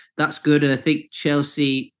 So that's good. And I think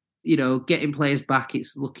Chelsea, getting players back,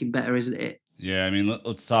 it's looking better, isn't it? Yeah, I mean,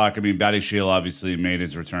 let's talk. I mean, Badiashile obviously made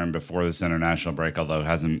his return before this international break, although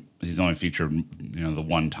he's only featured, the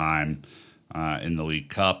one time in the League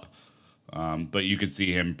Cup. But you could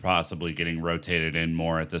see him possibly getting rotated in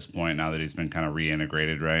more at this point now that he's been kind of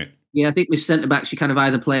reintegrated, right? Yeah, I think with centre-backs, you kind of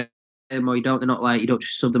either play them or you don't. They're not like, you don't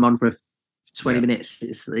just sub them on for 20 minutes.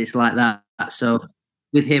 It's like that. So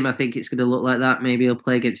with him, I think it's going to look like that. Maybe he'll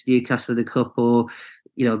play against Newcastle in the Cup or,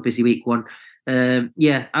 busy week one. I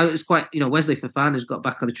was quite, Wesley Fofana has got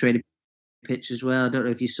back on the training pitch as well. I don't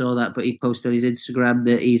know if you saw that, but he posted on his Instagram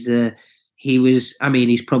that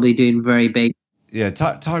he's probably doing very big. Yeah,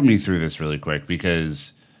 talk me through this really quick,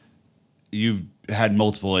 because you've had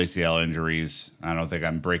multiple ACL injuries. I don't think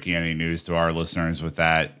I'm breaking any news to our listeners with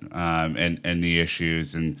that, and the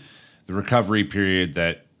issues and the recovery period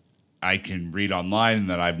that I can read online and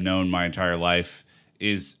that I've known my entire life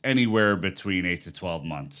is anywhere between 8 to 12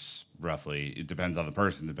 months, roughly. It depends on the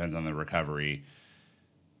person, depends on the recovery.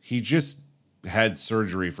 He just had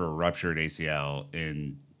surgery for a ruptured ACL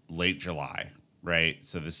in late July, right?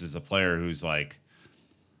 So this is a player who's like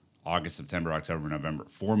August, September, October, November,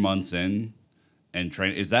 4 months in and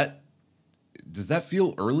train. Does that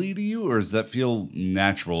feel early to you, or does that feel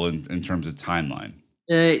natural in terms of timeline?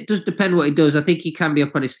 It does depend what he does. I think he can be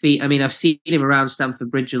up on his feet. I mean, I've seen him around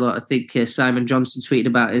Stamford Bridge a lot. I think Simon Johnson tweeted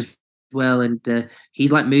about his well, and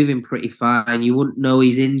he's like moving pretty fine. You wouldn't know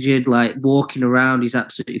he's injured. Like walking around, he's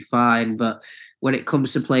absolutely fine. But when it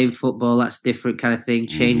comes to playing football, that's a different kind of thing.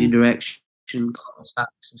 Changing direction,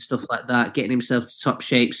 contacts, and stuff like that. Getting himself to top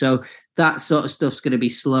shape. So that sort of stuff's going to be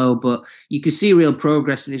slow, but you can see real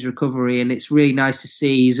progress in his recovery, and it's really nice to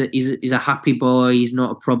see. He's a happy boy. He's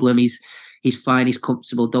not a problem. He's fine. He's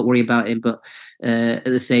comfortable. Don't worry about him. But at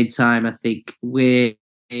the same time, I think we're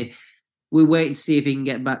waiting to see if he can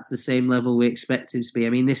get back to the same level we expect him to be. I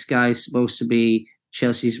mean, this guy's supposed to be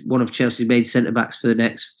one of Chelsea's main centre backs for the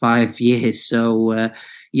next 5 years. So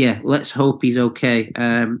let's hope he's okay.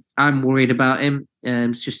 I'm worried about him.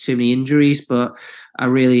 It's just too many injuries, but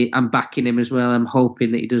I'm backing him as well. I'm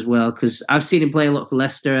hoping that he does well because I've seen him play a lot for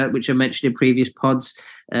Leicester, which I mentioned in previous pods.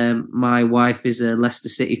 My wife is a Leicester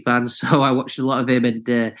City fan, so I watched a lot of him,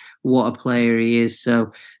 and what a player he is.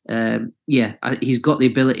 So he's got the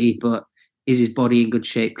ability, but is his body in good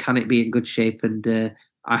shape? Can it be in good shape? And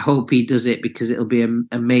I hope he does it because it'll be an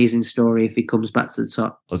amazing story if he comes back to the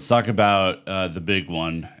top. Let's talk about the big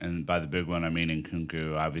one. And by the big one, I mean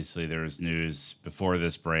Nkunku. Obviously, there was news before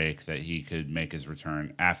this break that he could make his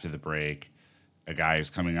return after the break. A guy who's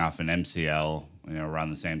coming off an MCL, around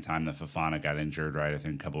the same time that Fofana got injured, right? I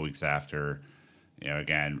think a couple weeks after.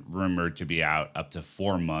 Again, rumored to be out up to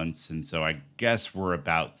 4 months. And so I guess we're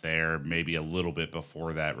about there, maybe a little bit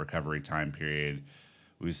before that recovery time period.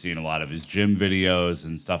 We've seen a lot of his gym videos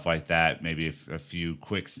and stuff like that, maybe a few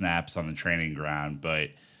quick snaps on the training ground. But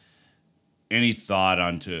any thought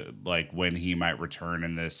onto like when he might return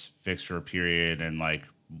in this fixture period and like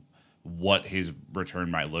what his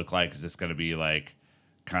return might look like? Is this going to be like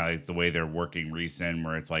kind of like the way they're working recent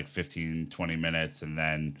where it's like 15, 20 minutes and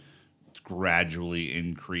then gradually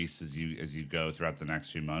increase as you go throughout the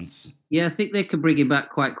next few months? Yeah, I think they can bring him back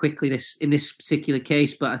quite quickly in this particular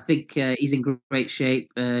case, but I think he's in great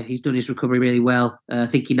shape. He's done his recovery really well. I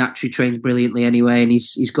think he naturally trains brilliantly anyway, and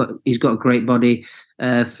he's got a great body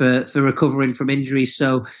for recovering from injuries.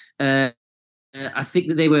 So I think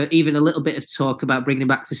that they were even a little bit of talk about bringing him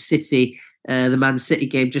back for City, the Man City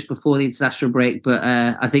game just before the international break. But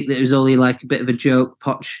I think that it was only like a bit of a joke.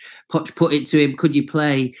 Poch put it to him, "Could you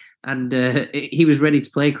play?" And he was ready to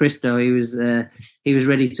play. Christo, he was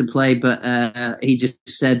ready to play, but he just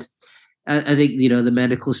said, I think the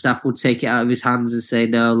medical staff would take it out of his hands and say,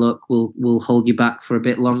 "No, look, we'll hold you back for a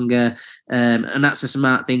bit longer," and that's a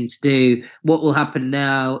smart thing to do. What will happen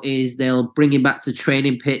now is they'll bring him back to the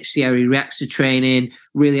training pitch, see how he reacts to training,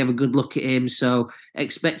 really have a good look at him. So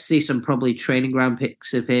expect to see some probably training ground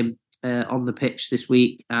pics of him on the pitch this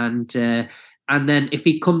week, and then if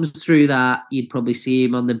he comes through that, you'd probably see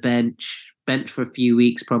him on the bench for a few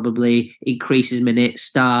weeks, probably increases minutes,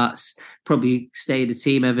 starts, probably stay in the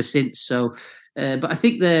team ever since. So, but I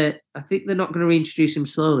think they're not going to reintroduce him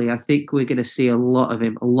slowly. I think we're going to see a lot of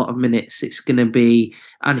him, a lot of minutes. It's going to be,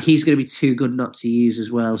 and he's going to be too good not to use as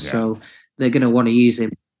well. Yeah. So they're going to want to use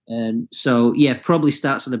him. Probably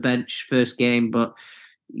starts on the bench first game, but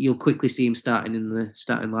you'll quickly see him starting in the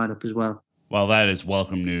starting lineup as well. Well, that is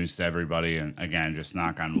welcome news to everybody. And again, just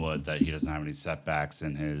knock on wood that he doesn't have any setbacks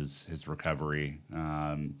in his recovery.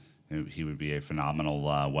 He would be a phenomenal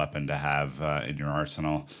weapon to have in your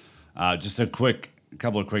arsenal. Just a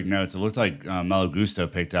couple of quick notes. It looked like Malo Gusto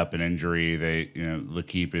picked up an injury.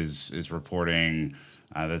 L'Equipe is reporting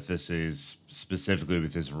that this is specifically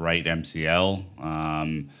with his right MCL.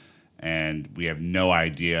 And we have no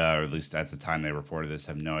idea, or at least at the time they reported this,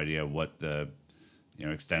 have no idea what the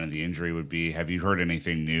extent of the injury would be. Have you heard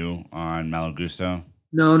anything new on Malo Gusto?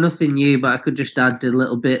 No, nothing new, but I could just add a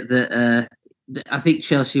little bit that I think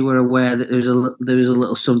Chelsea were aware that there was a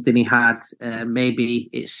little something he had. Maybe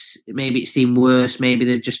it seemed worse. Maybe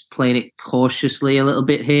they're just playing it cautiously a little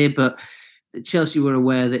bit here, but Chelsea were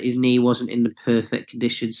aware that his knee wasn't in the perfect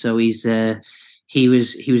condition, so he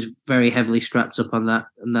was very heavily strapped up on that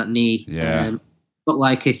knee. Yeah, not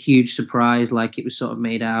like a huge surprise, like it was sort of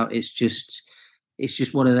made out. It's just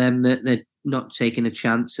one of them that they're not taking a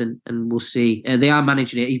chance, and we'll see. They are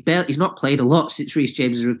managing it. He's not played a lot since Reece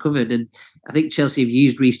James has recovered, and I think Chelsea have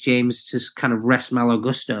used Reece James to kind of rest Malo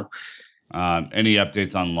Gusto. Any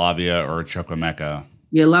updates on Lavia or Chukwuemeka?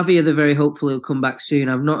 Yeah, Lavia, they're very hopeful he'll come back soon.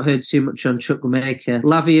 I've not heard too much on Chukwuemeka.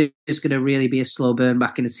 Lavia is going to really be a slow burn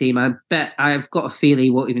back in the team. I've got a feeling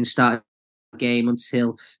he won't even start game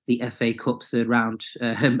until the FA Cup third round.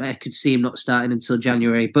 I could see him not starting until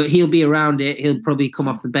January, but he'll be around it. He'll probably come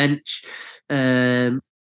off the bench. So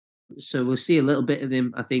we'll see a little bit of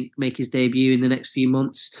him, I think, make his debut in the next few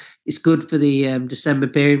months. It's good for the December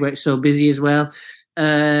period where it's so busy as well.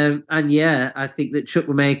 I think that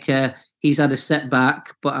Chukwuemeka, he's had a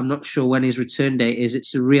setback, but I'm not sure when his return date is.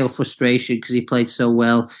 It's a real frustration because he played so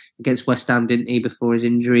well against West Ham, didn't he, before his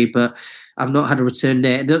injury? But I've not had a return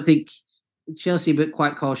date. I don't think Chelsea are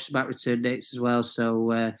quite cautious about return dates as well.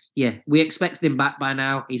 So, we expected him back by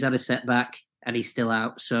now. He's had a setback and he's still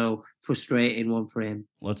out. So, frustrating one for him.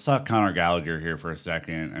 Let's talk Conor Gallagher here for a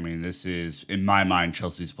second. I mean, this is, in my mind,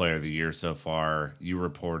 Chelsea's player of the year so far. You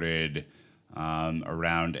reported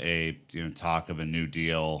around a talk of a new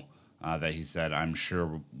deal that he said, I'm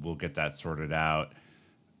sure we'll get that sorted out.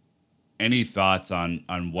 Any thoughts on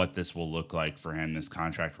what this will look like for him, this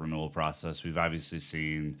contract renewal process? We've obviously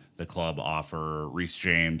seen the club offer Reece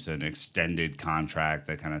James an extended contract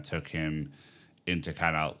that kind of took him into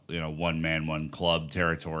kind of, one man, one club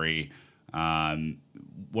territory.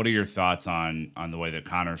 What are your thoughts on the way that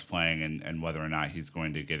Conor's playing and whether or not he's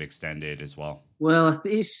going to get extended as well? Well,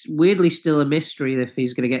 it's weirdly still a mystery if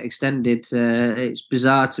he's going to get extended. It's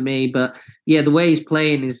bizarre to me, but yeah, the way he's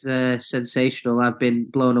playing is sensational. I've been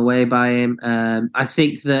blown away by him. I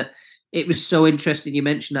think that it was so interesting. You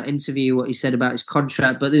mentioned that interview, what he said about his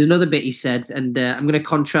contract, but there's another bit he said, and I'm going to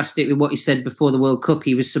contrast it with what he said before the World Cup.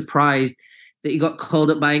 He was surprised that he got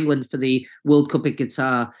called up by England for the World Cup in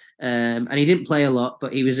Qatar. And he didn't play a lot,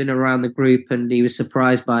 but he was in and around the group and he was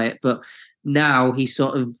surprised by it. But now he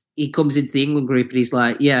comes into the England group and he's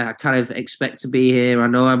like, yeah, I kind of expect to be here. I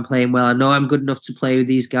know I'm playing well. I know I'm good enough to play with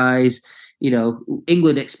these guys.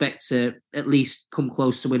 England expect to at least come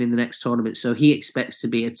close to winning the next tournament. So he expects to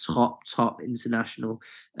be a top international.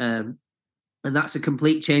 And that's a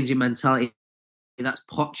complete change in mentality. That's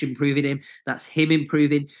Poch improving him. That's him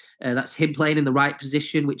improving. That's him playing in the right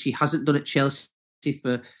position, which he hasn't done at Chelsea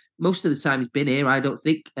for most of the time he's been here. I don't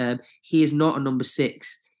think he is not a number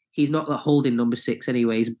 6. He's not the holding number 6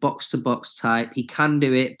 anyway. He's box-to-box type. He can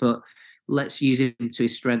do it, but let's use him to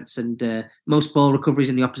his strengths. And most ball recoveries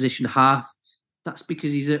in the opposition half, that's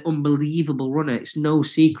because he's an unbelievable runner. It's no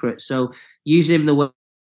secret. So use him the way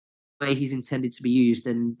he's intended to be used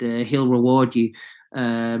and he'll reward you.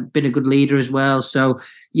 Been a good leader as well. So,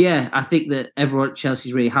 yeah, I think that everyone at Chelsea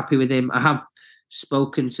is really happy with him. I have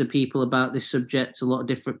spoken to people about this subject, a lot of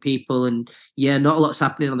different people, and yeah, not a lot's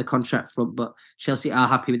happening on the contract front, but Chelsea are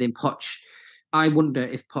happy with him. Poch, I wonder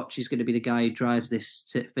if Poch is going to be the guy who drives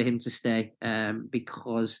this for him to stay,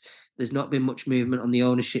 because there's not been much movement on the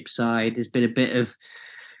ownership side. There's been a bit of,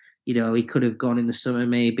 he could have gone in the summer,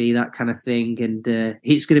 maybe, that kind of thing. And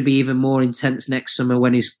it's going to be even more intense next summer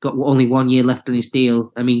when he's got only 1 year left on his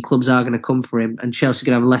deal. I mean, clubs are going to come for him and Chelsea are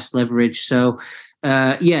going to have less leverage. So,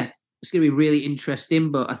 it's going to be really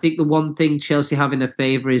interesting. But I think the one thing Chelsea have in their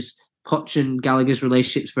favour is Poch and Gallagher's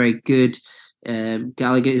relationship's very good.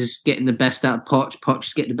 Gallagher is getting the best out of Poch. Poch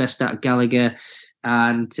is getting the best out of Gallagher.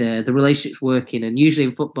 And the relationship's working. And usually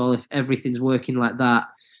in football, if everything's working like that,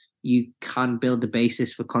 you can build the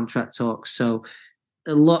basis for contract talks. So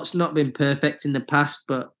a lot's not been perfect in the past,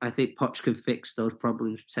 but I think Poch could fix those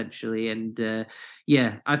problems potentially. And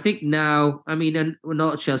I think now, I mean, and a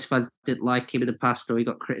lot of Chelsea fans didn't like him in the past or he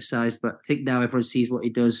got criticised, but I think now everyone sees what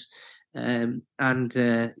he does. He'd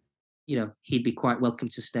be quite welcome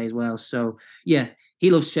to stay as well. So, yeah,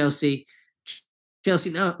 he loves Chelsea.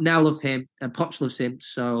 Chelsea now love him and Poch loves him.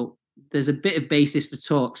 So there's a bit of basis for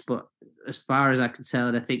talks, but as far as I can tell,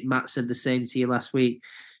 and I think Matt said the same to you last week,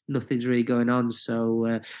 nothing's really going on.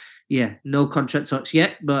 So, no contract talks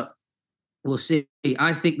yet, but we'll see.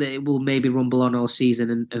 I think that it will maybe rumble on all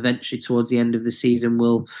season, and eventually towards the end of the season,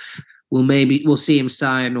 we'll see him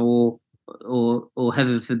sign, or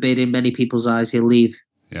heaven forbid, in many people's eyes, he'll leave.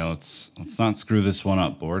 Yeah, let's not screw this one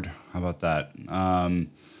up, board. How about that?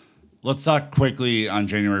 Let's talk quickly on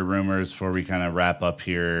January rumors before we kind of wrap up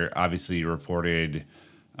here. Obviously, you reported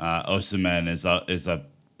Osmihen is a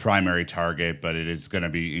primary target, but it is going to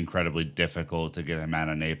be incredibly difficult to get him out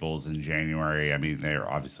of Naples in January. I mean, they're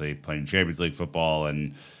obviously playing Champions League football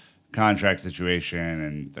and contract situation,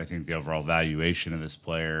 and I think the overall valuation of this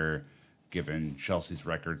player, given Chelsea's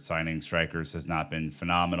record signing strikers, has not been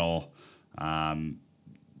phenomenal.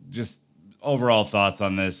 Just overall thoughts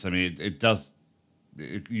on this. I mean,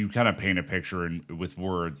 you kind of paint a picture with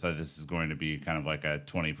words that this is going to be kind of like a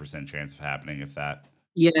 20% chance of happening, if that.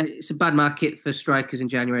 Yeah, it's a bad market for strikers in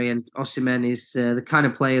January, and Osmihen is the kind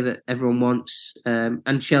of player that everyone wants.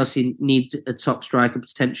 And Chelsea need a top striker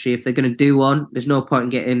potentially. If they're going to do one, there's no point in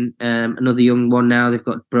getting another young one now. They've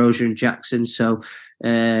got Brozier and Jackson. So,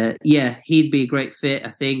 he'd be a great fit, I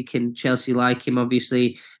think, and Chelsea like him,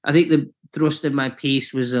 obviously. I think the thrust of my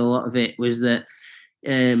piece was a lot of it was that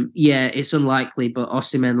Yeah, it's unlikely, but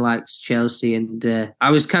Osmihen likes Chelsea, and I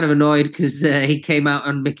was kind of annoyed because he came out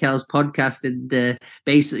on Mikel's podcast and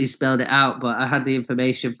basically spelled it out. But I had the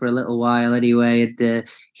information for a little while anyway, and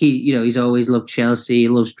he's always loved Chelsea, he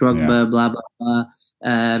loves Drogba, blah blah blah.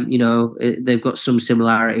 They've got some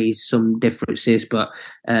similarities, some differences, but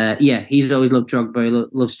he's always loved Drogba. He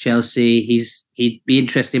loves Chelsea. He'd be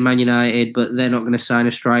interested in Man United, but they're not going to sign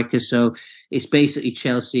a striker, so it's basically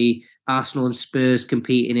Chelsea, Arsenal and Spurs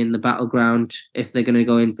competing in the battleground if they're going to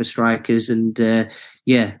go in for strikers. And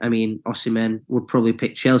Osmihen would probably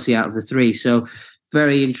pick Chelsea out of the three. So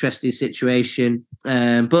very interesting situation.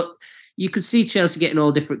 But you could see Chelsea getting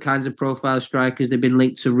all different kinds of profile strikers. They've been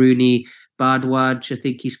linked to Rooney Bardwaj, I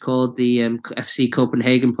think he's called, the FC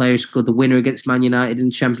Copenhagen player. He's called the winner against Man United in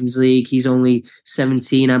the Champions League. He's only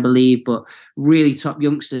 17, I believe, but really top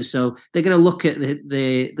youngsters. So they're going to look at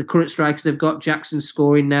the current strikers they've got. Jackson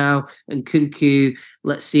scoring now, and Nkunku,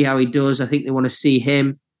 let's see how he does. I think they want to see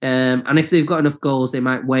him. And if they've got enough goals, they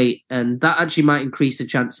might wait. And that actually might increase the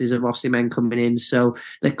chances of Osmihen coming in. So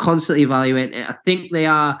they're constantly evaluating it. I think they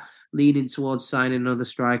are leaning towards signing another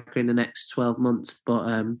striker in the next 12 months.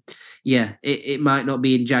 But it might not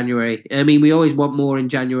be in January. I mean, we always want more in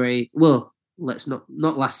January. Well, let's not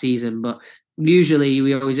last season, but usually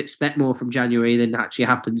we always expect more from January than actually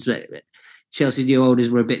happens. But Chelsea new owners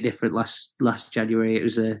were a bit different last January. It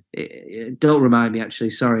was don't remind me,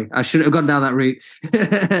 actually. Sorry, I shouldn't have gone down that route.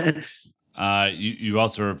 You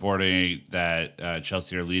also reporting that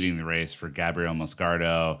Chelsea are leading the race for Gabriel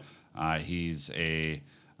Moscardo. He's a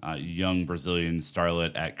young Brazilian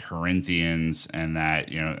starlet at Corinthians, and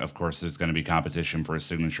that, of course, there's going to be competition for a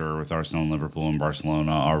signature with Arsenal and Liverpool and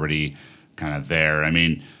Barcelona already kind of there. I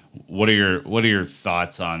mean, what are your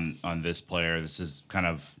thoughts on this player? Is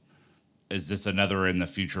this another in the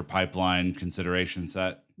future pipeline consideration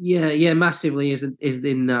set? Yeah, massively is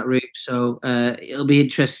in that route. So it'll be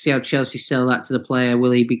interesting to see how Chelsea sell that to the player. Will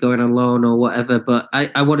he be going on loan or whatever? But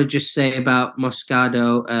I want to just say about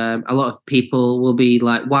Moscardo, a lot of people will be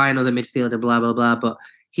like, why another midfielder, blah, blah, blah. But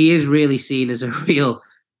he is really seen as a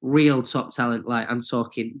real top talent. Like, I'm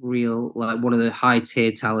talking real, like one of the high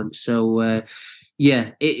tier talents. So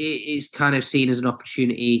it's kind of seen as an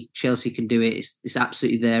opportunity. Chelsea can do it. It's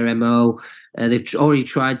absolutely their MO. They've already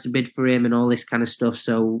tried to bid for him and all this kind of stuff.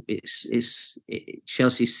 So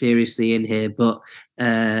Chelsea's seriously in here. But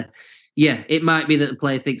it might be that the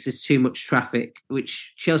player thinks there's too much traffic,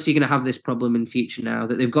 which Chelsea are going to have this problem in future now,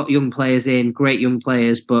 that they've got young players in, great young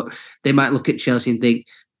players, but they might look at Chelsea and think,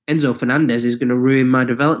 Enzo Fernandez is going to ruin my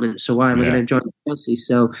development, so why am I going to join Chelsea?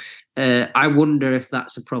 So I wonder if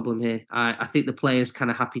that's a problem here. I think the player's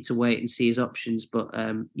kind of happy to wait and see his options, but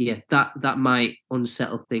that might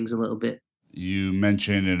unsettle things a little bit. You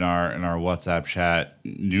mentioned in our WhatsApp chat,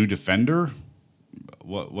 new defender.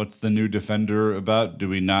 What's the new defender about? Do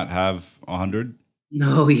we not have 100?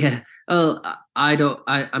 No, yeah. Oh,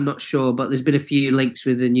 I'm not sure, but there's been a few links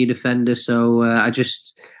with the new defender, so I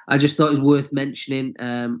just thought it was worth mentioning.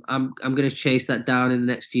 I'm going to chase that down in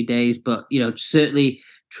the next few days, but certainly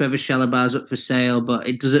Trevor Chalobah's up for sale, but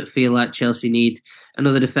it doesn't feel like Chelsea need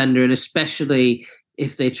another defender, and especially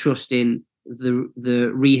if they trust in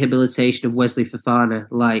the rehabilitation of Wesley Fofana.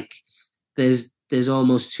 Like, there's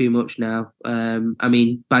almost too much now. I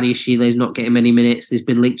mean, Badiashile is not getting many minutes. There's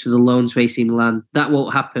been linked to the loans for AC Milan. That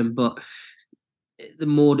won't happen, but the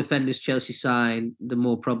more defenders Chelsea sign, the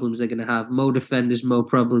more problems they're going to have. More defenders, more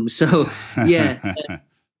problems. So,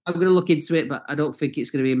 I'm going to look into it, but I don't think it's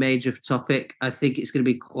going to be a major topic. I think it's going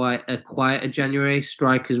to be quite a quieter January.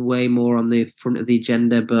 Strikers way more on the front of the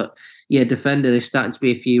agenda. But, defender, there's starting to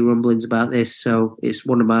be a few rumblings about this. So it's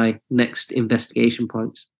one of my next investigation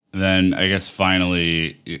points. Then I guess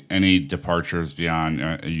finally, any departures beyond,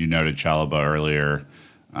 you noted Chalobah earlier,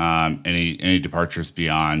 any departures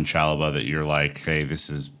beyond Chalobah that you're like, hey, this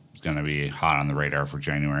is going to be hot on the radar for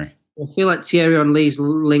January? I feel like Thierry Henry's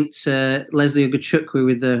linked Leslie Ugachukwu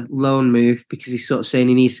with the loan move because he's sort of saying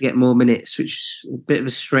he needs to get more minutes, which is a bit of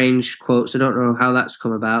a strange quote, so I don't know how that's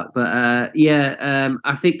come about. But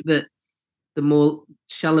I think that the more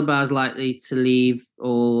Chalobah's likely to leave,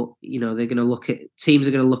 or they're going to look at, teams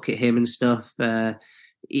are going to look at him and stuff.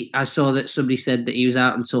 I saw that somebody said that he was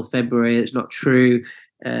out until February. It's not true.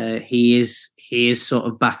 He is sort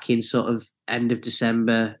of back in sort of end of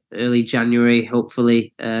December, early January,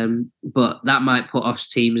 hopefully. But that might put off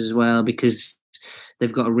teams as well because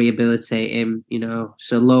they've got to rehabilitate him.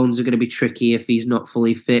 So loans are going to be tricky if he's not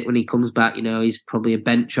fully fit when he comes back. He's probably a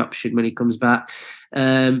bench option when he comes back.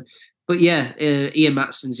 But yeah, Ian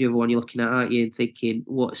Matson's the other one you're looking at, aren't you? And thinking,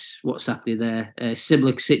 what's happening there?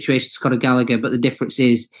 Similar situation to Conor Gallagher, but the difference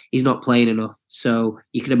is he's not playing enough. So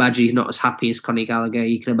you can imagine he's not as happy as Conor Gallagher.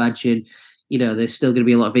 You can imagine, there's still going to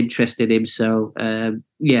be a lot of interest in him. So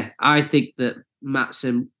I think that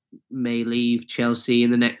Matson may leave Chelsea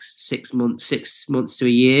in the next 6 months to a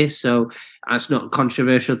year. So that's not a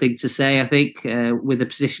controversial thing to say, I think, with the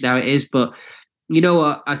position how it is. But you know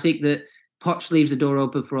what? I think that Poch leaves the door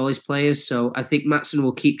open for all his players. So I think Matson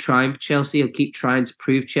will keep trying for Chelsea. He'll keep trying to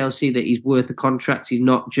prove Chelsea that he's worth a contract. He's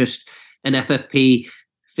not just an FFP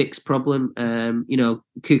fixed problem.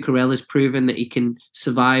 Cucurella's proven that he can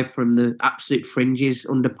survive from the absolute fringes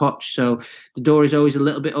under Poch. So the door is always a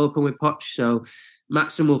little bit open with Poch. So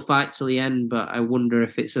Matson will fight till the end, but I wonder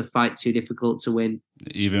if it's a fight too difficult to win.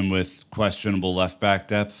 Even with questionable left back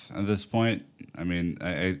depth at this point? I mean,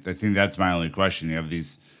 I think that's my only question. You have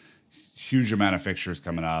these huge amount of fixtures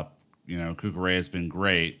coming up. Cucurella has been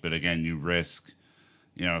great, but again, you risk,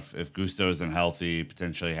 if Gusto isn't healthy,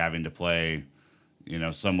 potentially having to play,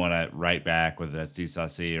 someone at right back, whether that's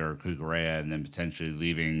Disasi or Cucurella, and then potentially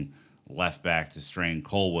leaving left back to strain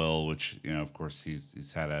Colwill, which, of course,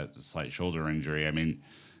 he's had a slight shoulder injury. I mean,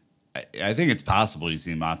 I think it's possible you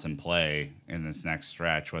see Matson play in this next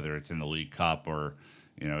stretch, whether it's in the League Cup or,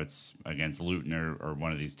 it's against Luton or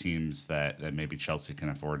one of these teams that maybe Chelsea can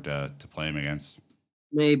afford to play him against.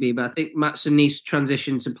 Maybe, but I think Matson needs to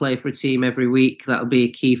transition to play for a team every week. That'll be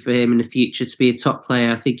a key for him in the future to be a top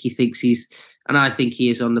player. I think he thinks and I think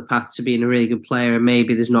he is on the path to being a really good player, and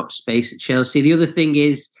maybe there's not space at Chelsea. The other thing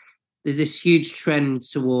is, there's this huge trend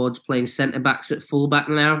towards playing centre-backs at full-back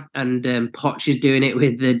now, and Poch is doing it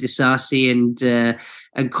with Disasi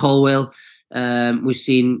and Colwill. We've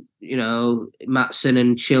seen, Matson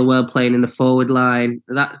and Chilwell playing in the forward line.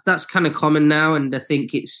 That's kind of common now, and I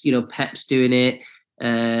think it's, Pep's doing it.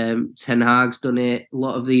 Ten Hag's done it. A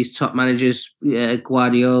lot of these top managers,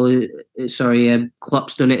 Klopp's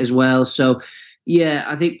done it as well. So, yeah,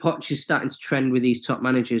 I think Poch is starting to trend with these top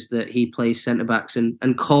managers that he plays centre-backs,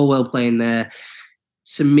 and Colwill playing there.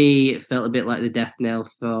 To me, it felt a bit like the death knell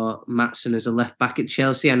for Matson as a left-back at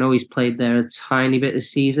Chelsea. I know he's played there a tiny bit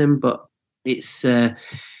this season, but it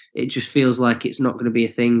just feels like it's not going to be a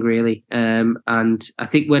thing, really. And I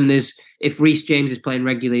think if Reece James is playing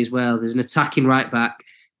regularly as well, there's an attacking right-back.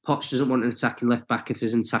 Poch doesn't want an attacking left-back if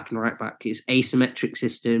there's an attacking right-back. It's asymmetric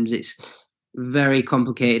systems. It's very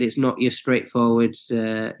complicated. It's not your straightforward,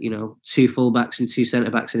 two full-backs and two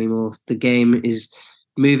centre-backs anymore. The game is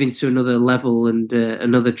moving to another level and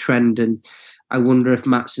another trend, and I wonder if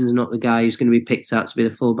Matson's not the guy who's going to be picked out to be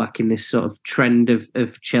the fullback in this sort of trend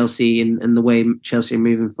of Chelsea and the way Chelsea are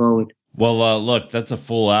moving forward. Well, look, that's a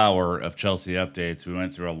full hour of Chelsea updates. We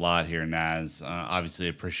went through a lot here, Naz. Obviously,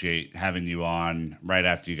 appreciate having you on right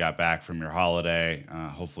after you got back from your holiday.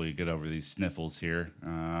 Hopefully, you get over these sniffles here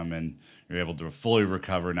and you're able to fully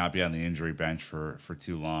recover, not be on the injury bench for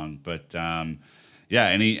too long. But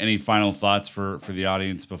any final thoughts for the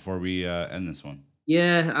audience before we end this one?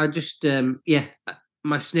 Yeah, I just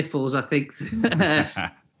my sniffles. I think.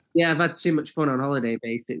 Yeah, I've had too much fun on holiday,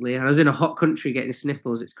 basically. I was in a hot country getting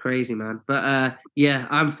sniffles. It's crazy, man. But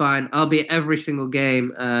I'm fine. I'll be at every single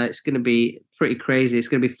game. It's going to be pretty crazy. It's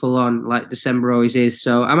going to be full on, like December always is.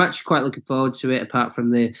 So I'm actually quite looking forward to it, apart from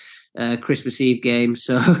the Christmas Eve game.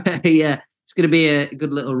 So it's going to be a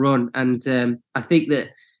good little run. And I think that,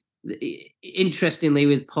 interestingly,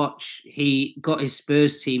 with Poch, he got his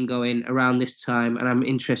Spurs team going around this time, and I'm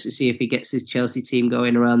interested to see if he gets his Chelsea team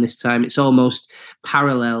going around this time. It's almost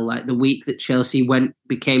parallel, like the week that Chelsea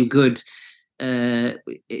became good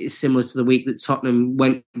is similar to the week that Tottenham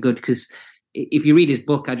went good, because if you read his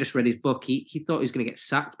book, I just read his book, he thought he was going to get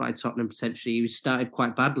sacked by Tottenham potentially. He started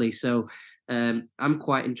quite badly, so I'm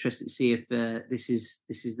quite interested to see if this is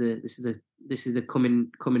the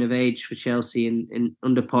coming of age for Chelsea and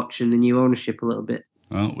under Poch and the new ownership a little bit.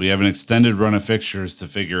 Well, we have an extended run of fixtures to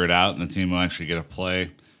figure it out, and the team will actually get to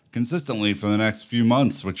play consistently for the next few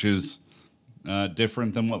months, which is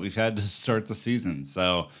different than what we've had to start the season.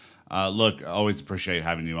 So, look, always appreciate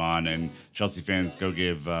having you on, and Chelsea fans, go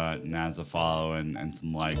give Naz a follow and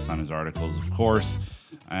some likes on his articles, of course.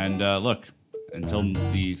 And look, until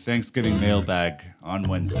the Thanksgiving mailbag on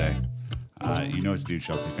Wednesday, you know what to do,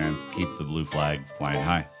 Chelsea fans. Keep the blue flag flying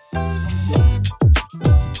high.